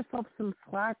 Cut yourself some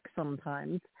slack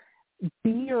sometimes.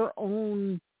 Be your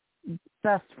own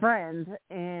best friend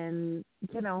and,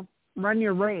 run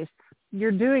your race.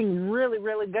 You're doing really,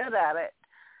 really good at it.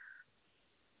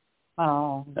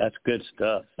 Oh. That's good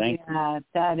stuff. Thank you. Yeah,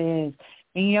 that is.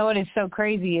 And you know what is so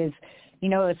crazy is,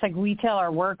 it's like we tell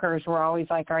our workers, we're always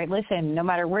like, all right, listen, no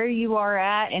matter where you are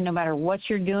at and no matter what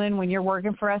you're doing when you're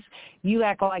working for us, you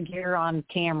act like you're on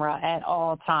camera at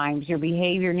all times. Your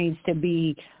behavior needs to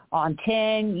be on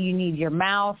 10. You need your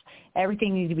mouth.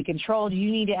 Everything needs to be controlled.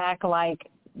 You need to act like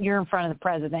you're in front of the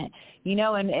president,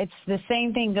 and it's the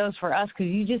same thing goes for us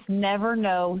because you just never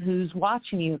know who's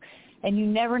watching you and you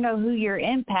never know who you're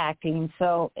impacting.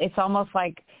 So it's almost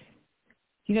like,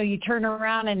 you turn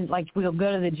around and like we'll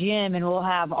go to the gym and we'll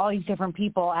have all these different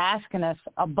people asking us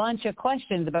a bunch of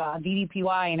questions about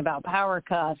DDPY and about power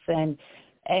cuffs and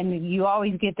you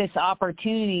always get this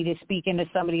opportunity to speak into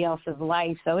somebody else's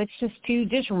life. So it's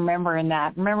just remembering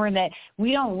that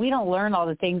we don't learn all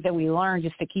the things that we learn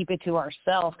just to keep it to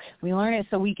ourselves. We learn it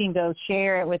so we can go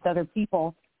share it with other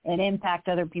people and impact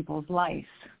other people's lives.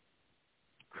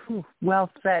 Well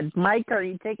said. Mike, are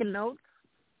you taking notes?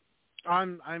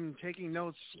 I'm taking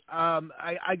notes.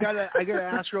 I gotta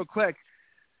ask real quick.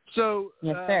 So,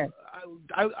 yes, sir.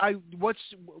 What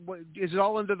is it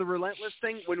all under the Relentless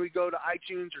thing when we go to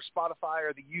iTunes or Spotify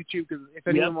or the YouTube? Because if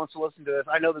anyone wants to listen to this,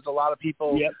 I know there's a lot of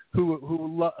people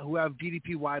who have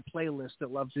DDPY playlists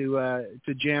that love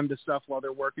to jam to stuff while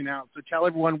they're working out. So tell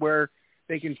everyone where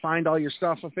they can find all your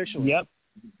stuff officially.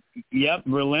 Yep,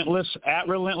 Relentless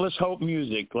Hope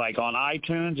Music. Like on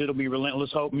iTunes, it'll be Relentless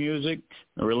Hope Music,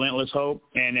 Relentless Hope,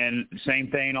 and then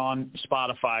same thing on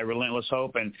Spotify, Relentless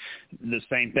Hope, and the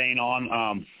same thing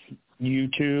on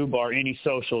YouTube or any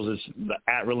socials is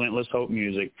at Relentless Hope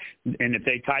Music. And if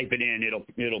they type it in,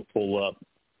 it'll pull up.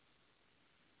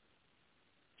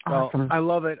 Awesome. Well, I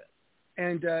love it.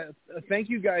 And thank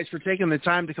you guys for taking the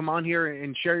time to come on here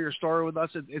and share your story with us.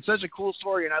 It's such a cool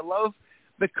story, and I love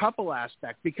the couple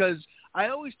aspect, because I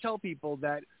always tell people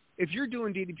that if you're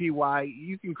doing DDPY,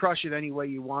 you can crush it any way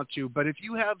you want to, but if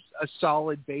you have a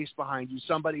solid base behind you,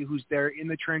 somebody who's there in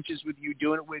the trenches with you,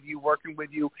 doing it with you, working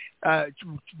with you,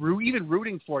 even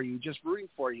rooting for you,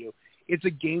 it's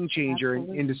a game changer.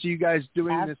 And to see you guys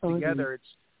doing this together,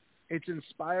 it's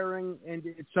inspiring, and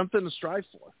it's something to strive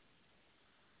for.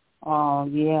 Oh,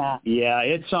 yeah. Yeah,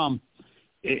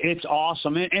 it's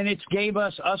awesome. And it's gave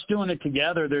us doing it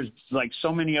together. There's like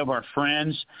so many of our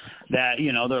friends that,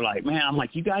 they're like, man, I'm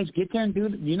like, you guys get there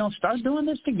and start doing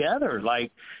this together.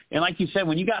 Like, and like you said,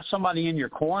 when you got somebody in your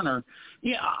corner,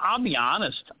 I'll be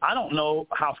honest, I don't know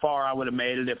how far I would have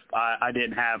made it if I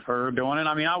didn't have her doing it.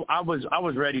 I mean, I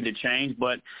was ready to change,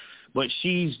 but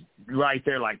she's right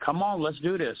there like, come on, let's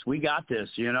do this. We got this,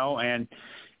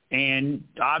 And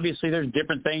obviously there's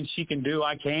different things she can do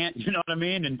I can't, you know what I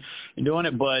mean, and doing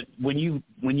it. But when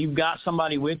you've got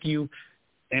somebody with you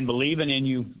and believing in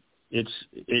you, it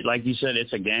like you said,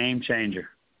 it's a game changer.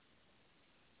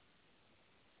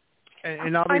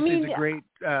 And obviously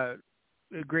it's a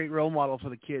great role model for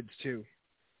the kids too.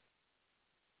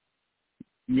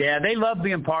 Yeah, they love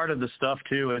being part of the stuff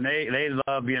too, and they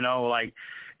love, like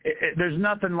there's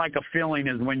nothing like a feeling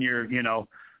as when you're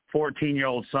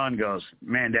 14-year-old son goes,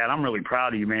 man, Dad, I'm really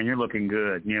proud of you, man. You're looking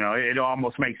good. It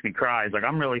almost makes me cry. It's like,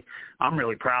 I'm really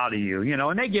proud of you,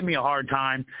 and they give me a hard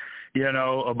time,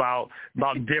 about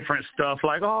different stuff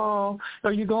like, oh,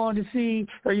 are you going to see,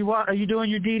 are you doing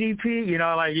your DDP?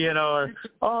 Or,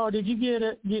 oh, did you get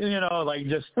it? Like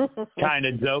just kind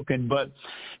of joking. But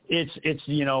it's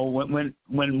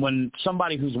when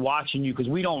somebody who's watching you, because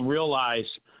we don't realize,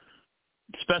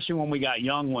 especially when we got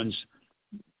young ones,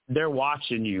 they're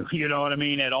watching you, you know what I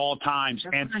mean, at all times.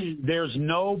 And there's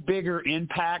no bigger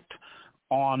impact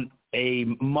on a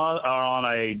mother or on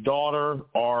a daughter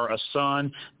or a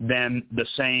son than the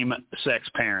same sex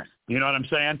parent. You know what I'm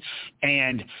saying?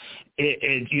 And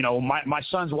my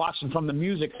son's watching from the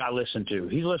music I listen to.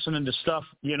 He's listening to stuff,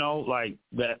 like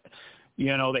that,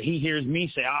 that he hears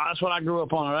me say, oh, that's what I grew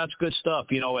up on, or that's good stuff,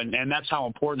 and that's how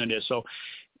important it is. So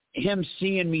him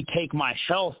seeing me take my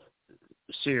health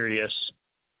serious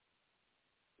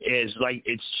is like,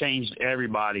 it's changed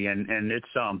everybody. And it's,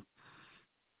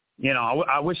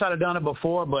 I wish I'd have done it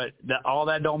before, but all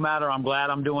that don't matter. I'm glad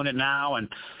I'm doing it now. And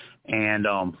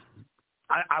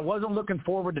I wasn't looking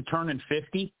forward to turning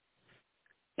 50.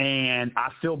 And I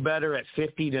feel better at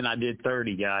 50 than I did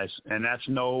 30, guys. And that's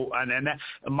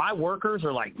my workers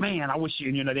are like, man, I wish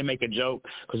they make a joke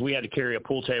because we had to carry a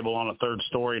pool table on a third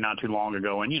story not too long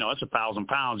ago. And, it's 1,000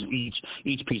 pounds each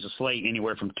piece of slate,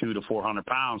 anywhere from 200 to 400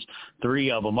 pounds, 3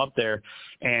 of them up there.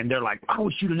 And they're like, I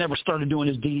wish you'd have never started doing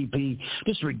this DDP.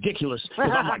 This is ridiculous.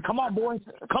 Because I'm like, come on, boys.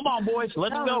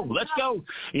 Let's go.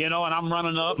 And I'm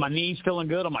running up. My knee's feeling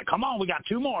good. I'm like, come on, we got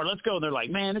 2 more. Let's go. They're like,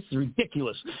 man, this is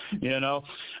ridiculous,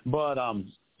 But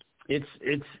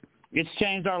it's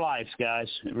changed our lives, guys.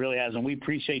 It really has, and we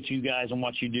appreciate you guys and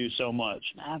what you do so much.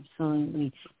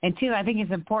 Absolutely. And, too, I think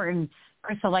it's important,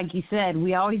 Crystal, like you said,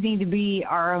 we always need to be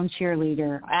our own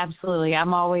cheerleader. Absolutely. We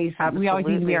always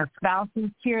need to be our spouse's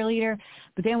cheerleader,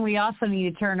 but then we also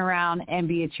need to turn around and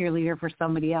be a cheerleader for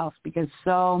somebody else because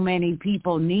so many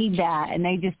people need that, and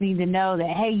they just need to know that,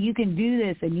 hey, you can do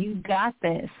this and you got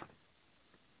this.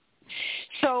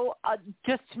 So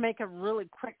just to make a really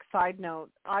quick side note,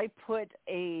 I put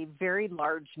a very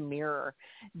large mirror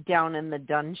down in the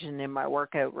dungeon in my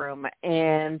workout room,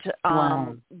 and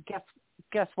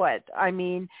guess what? I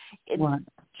mean,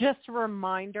 just a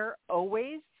reminder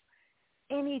always,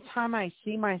 anytime I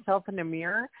see myself in a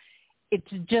mirror, it's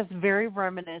just very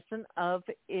reminiscent of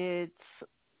it's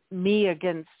me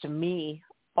against me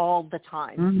all the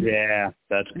time. Mm-hmm. Yeah,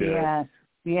 that's good.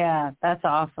 Yeah, that's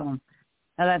awesome.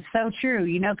 Now, that's so true,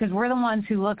 because we're the ones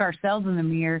who look ourselves in the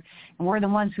mirror, and we're the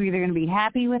ones who are either going to be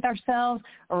happy with ourselves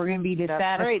or we're going to be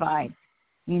dissatisfied,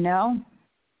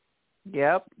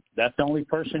 Yep. That's the only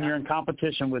person you're in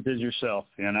competition with is yourself,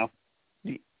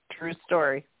 True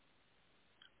story.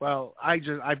 Well, I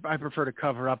prefer to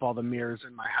cover up all the mirrors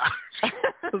in my house.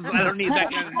 I don't need that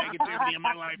kind of negativity in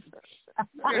my life.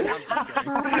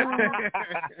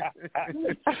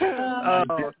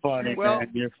 You're funny, man.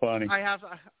 You're funny. I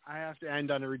have to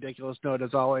end on a ridiculous note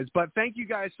as always. But thank you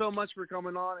guys so much for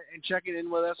coming on and checking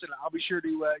in with us. And I'll be sure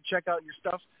to check out your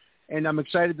stuff. And I'm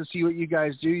excited to see what you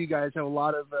guys do. You guys have a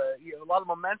lot of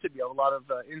momentum. You have a lot of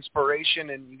inspiration,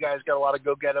 and you guys got a lot of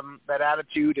go get 'em, that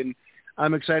attitude. And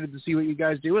I'm excited to see what you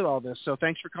guys do with all this. So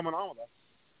thanks for coming on with us.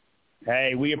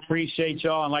 Hey, we appreciate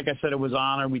y'all, and like I said, it was an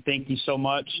honor. We thank you so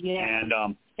much. Yeah.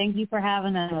 And thank you for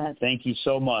having us. Thank you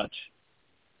so much.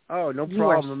 Oh, no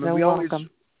problem. You are so welcome.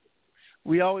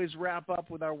 We always wrap up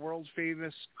with our world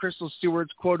famous Crystal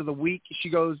Stewart's quote of the week. She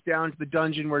goes down to the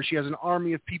dungeon where she has an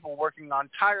army of people working on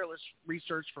tireless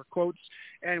research for quotes,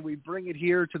 and we bring it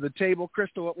here to the table.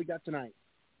 Crystal, what we got tonight?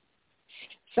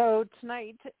 So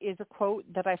tonight is a quote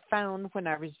that I found when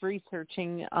I was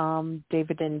researching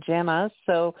David and Jahnna.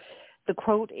 So the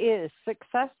quote is,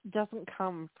 success doesn't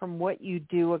come from what you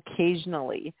do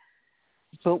occasionally,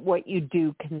 but what you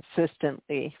do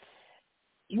consistently.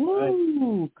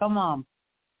 Woo! Come on.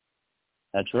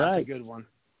 That's right. That's a good one.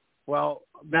 Well,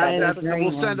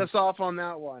 we'll send us off on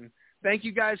that one. Thank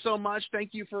you guys so much.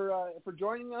 Thank you for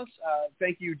joining us.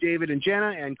 Thank you, David and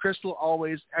Jahnna, and Crystal.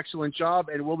 Always excellent job.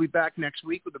 And we'll be back next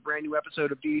week with a brand new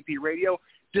episode of DDP Radio.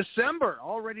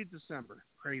 Already December.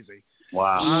 Crazy.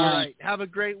 Wow. All right. Have a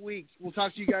great week. We'll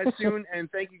talk to you guys soon,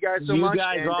 and thank you guys so much. You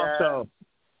guys also.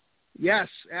 Yes,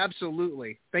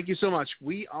 absolutely. Thank you so much.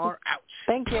 We are out.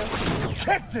 Thank you.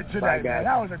 Kicked it today, man.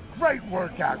 That was a great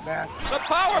workout, man. The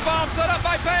power bomb set up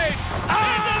by Page.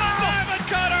 Into the diamond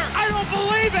cutter. I don't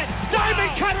believe it.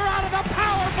 Diamond cutter out of the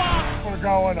power bomb. We're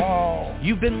going home.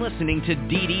 You've been listening to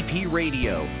DDP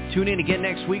Radio. Tune in again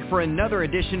next week for another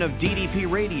edition of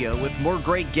DDP Radio with more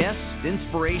great guests,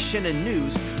 inspiration, and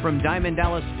news from Diamond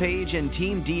Dallas Page and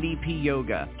Team DDP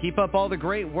Yoga. Keep up all the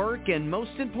great work, and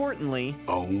most importantly,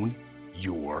 own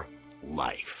your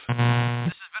life. This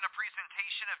has been a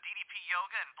presentation of DDP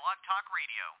Yoga and Blog Talk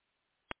Radio.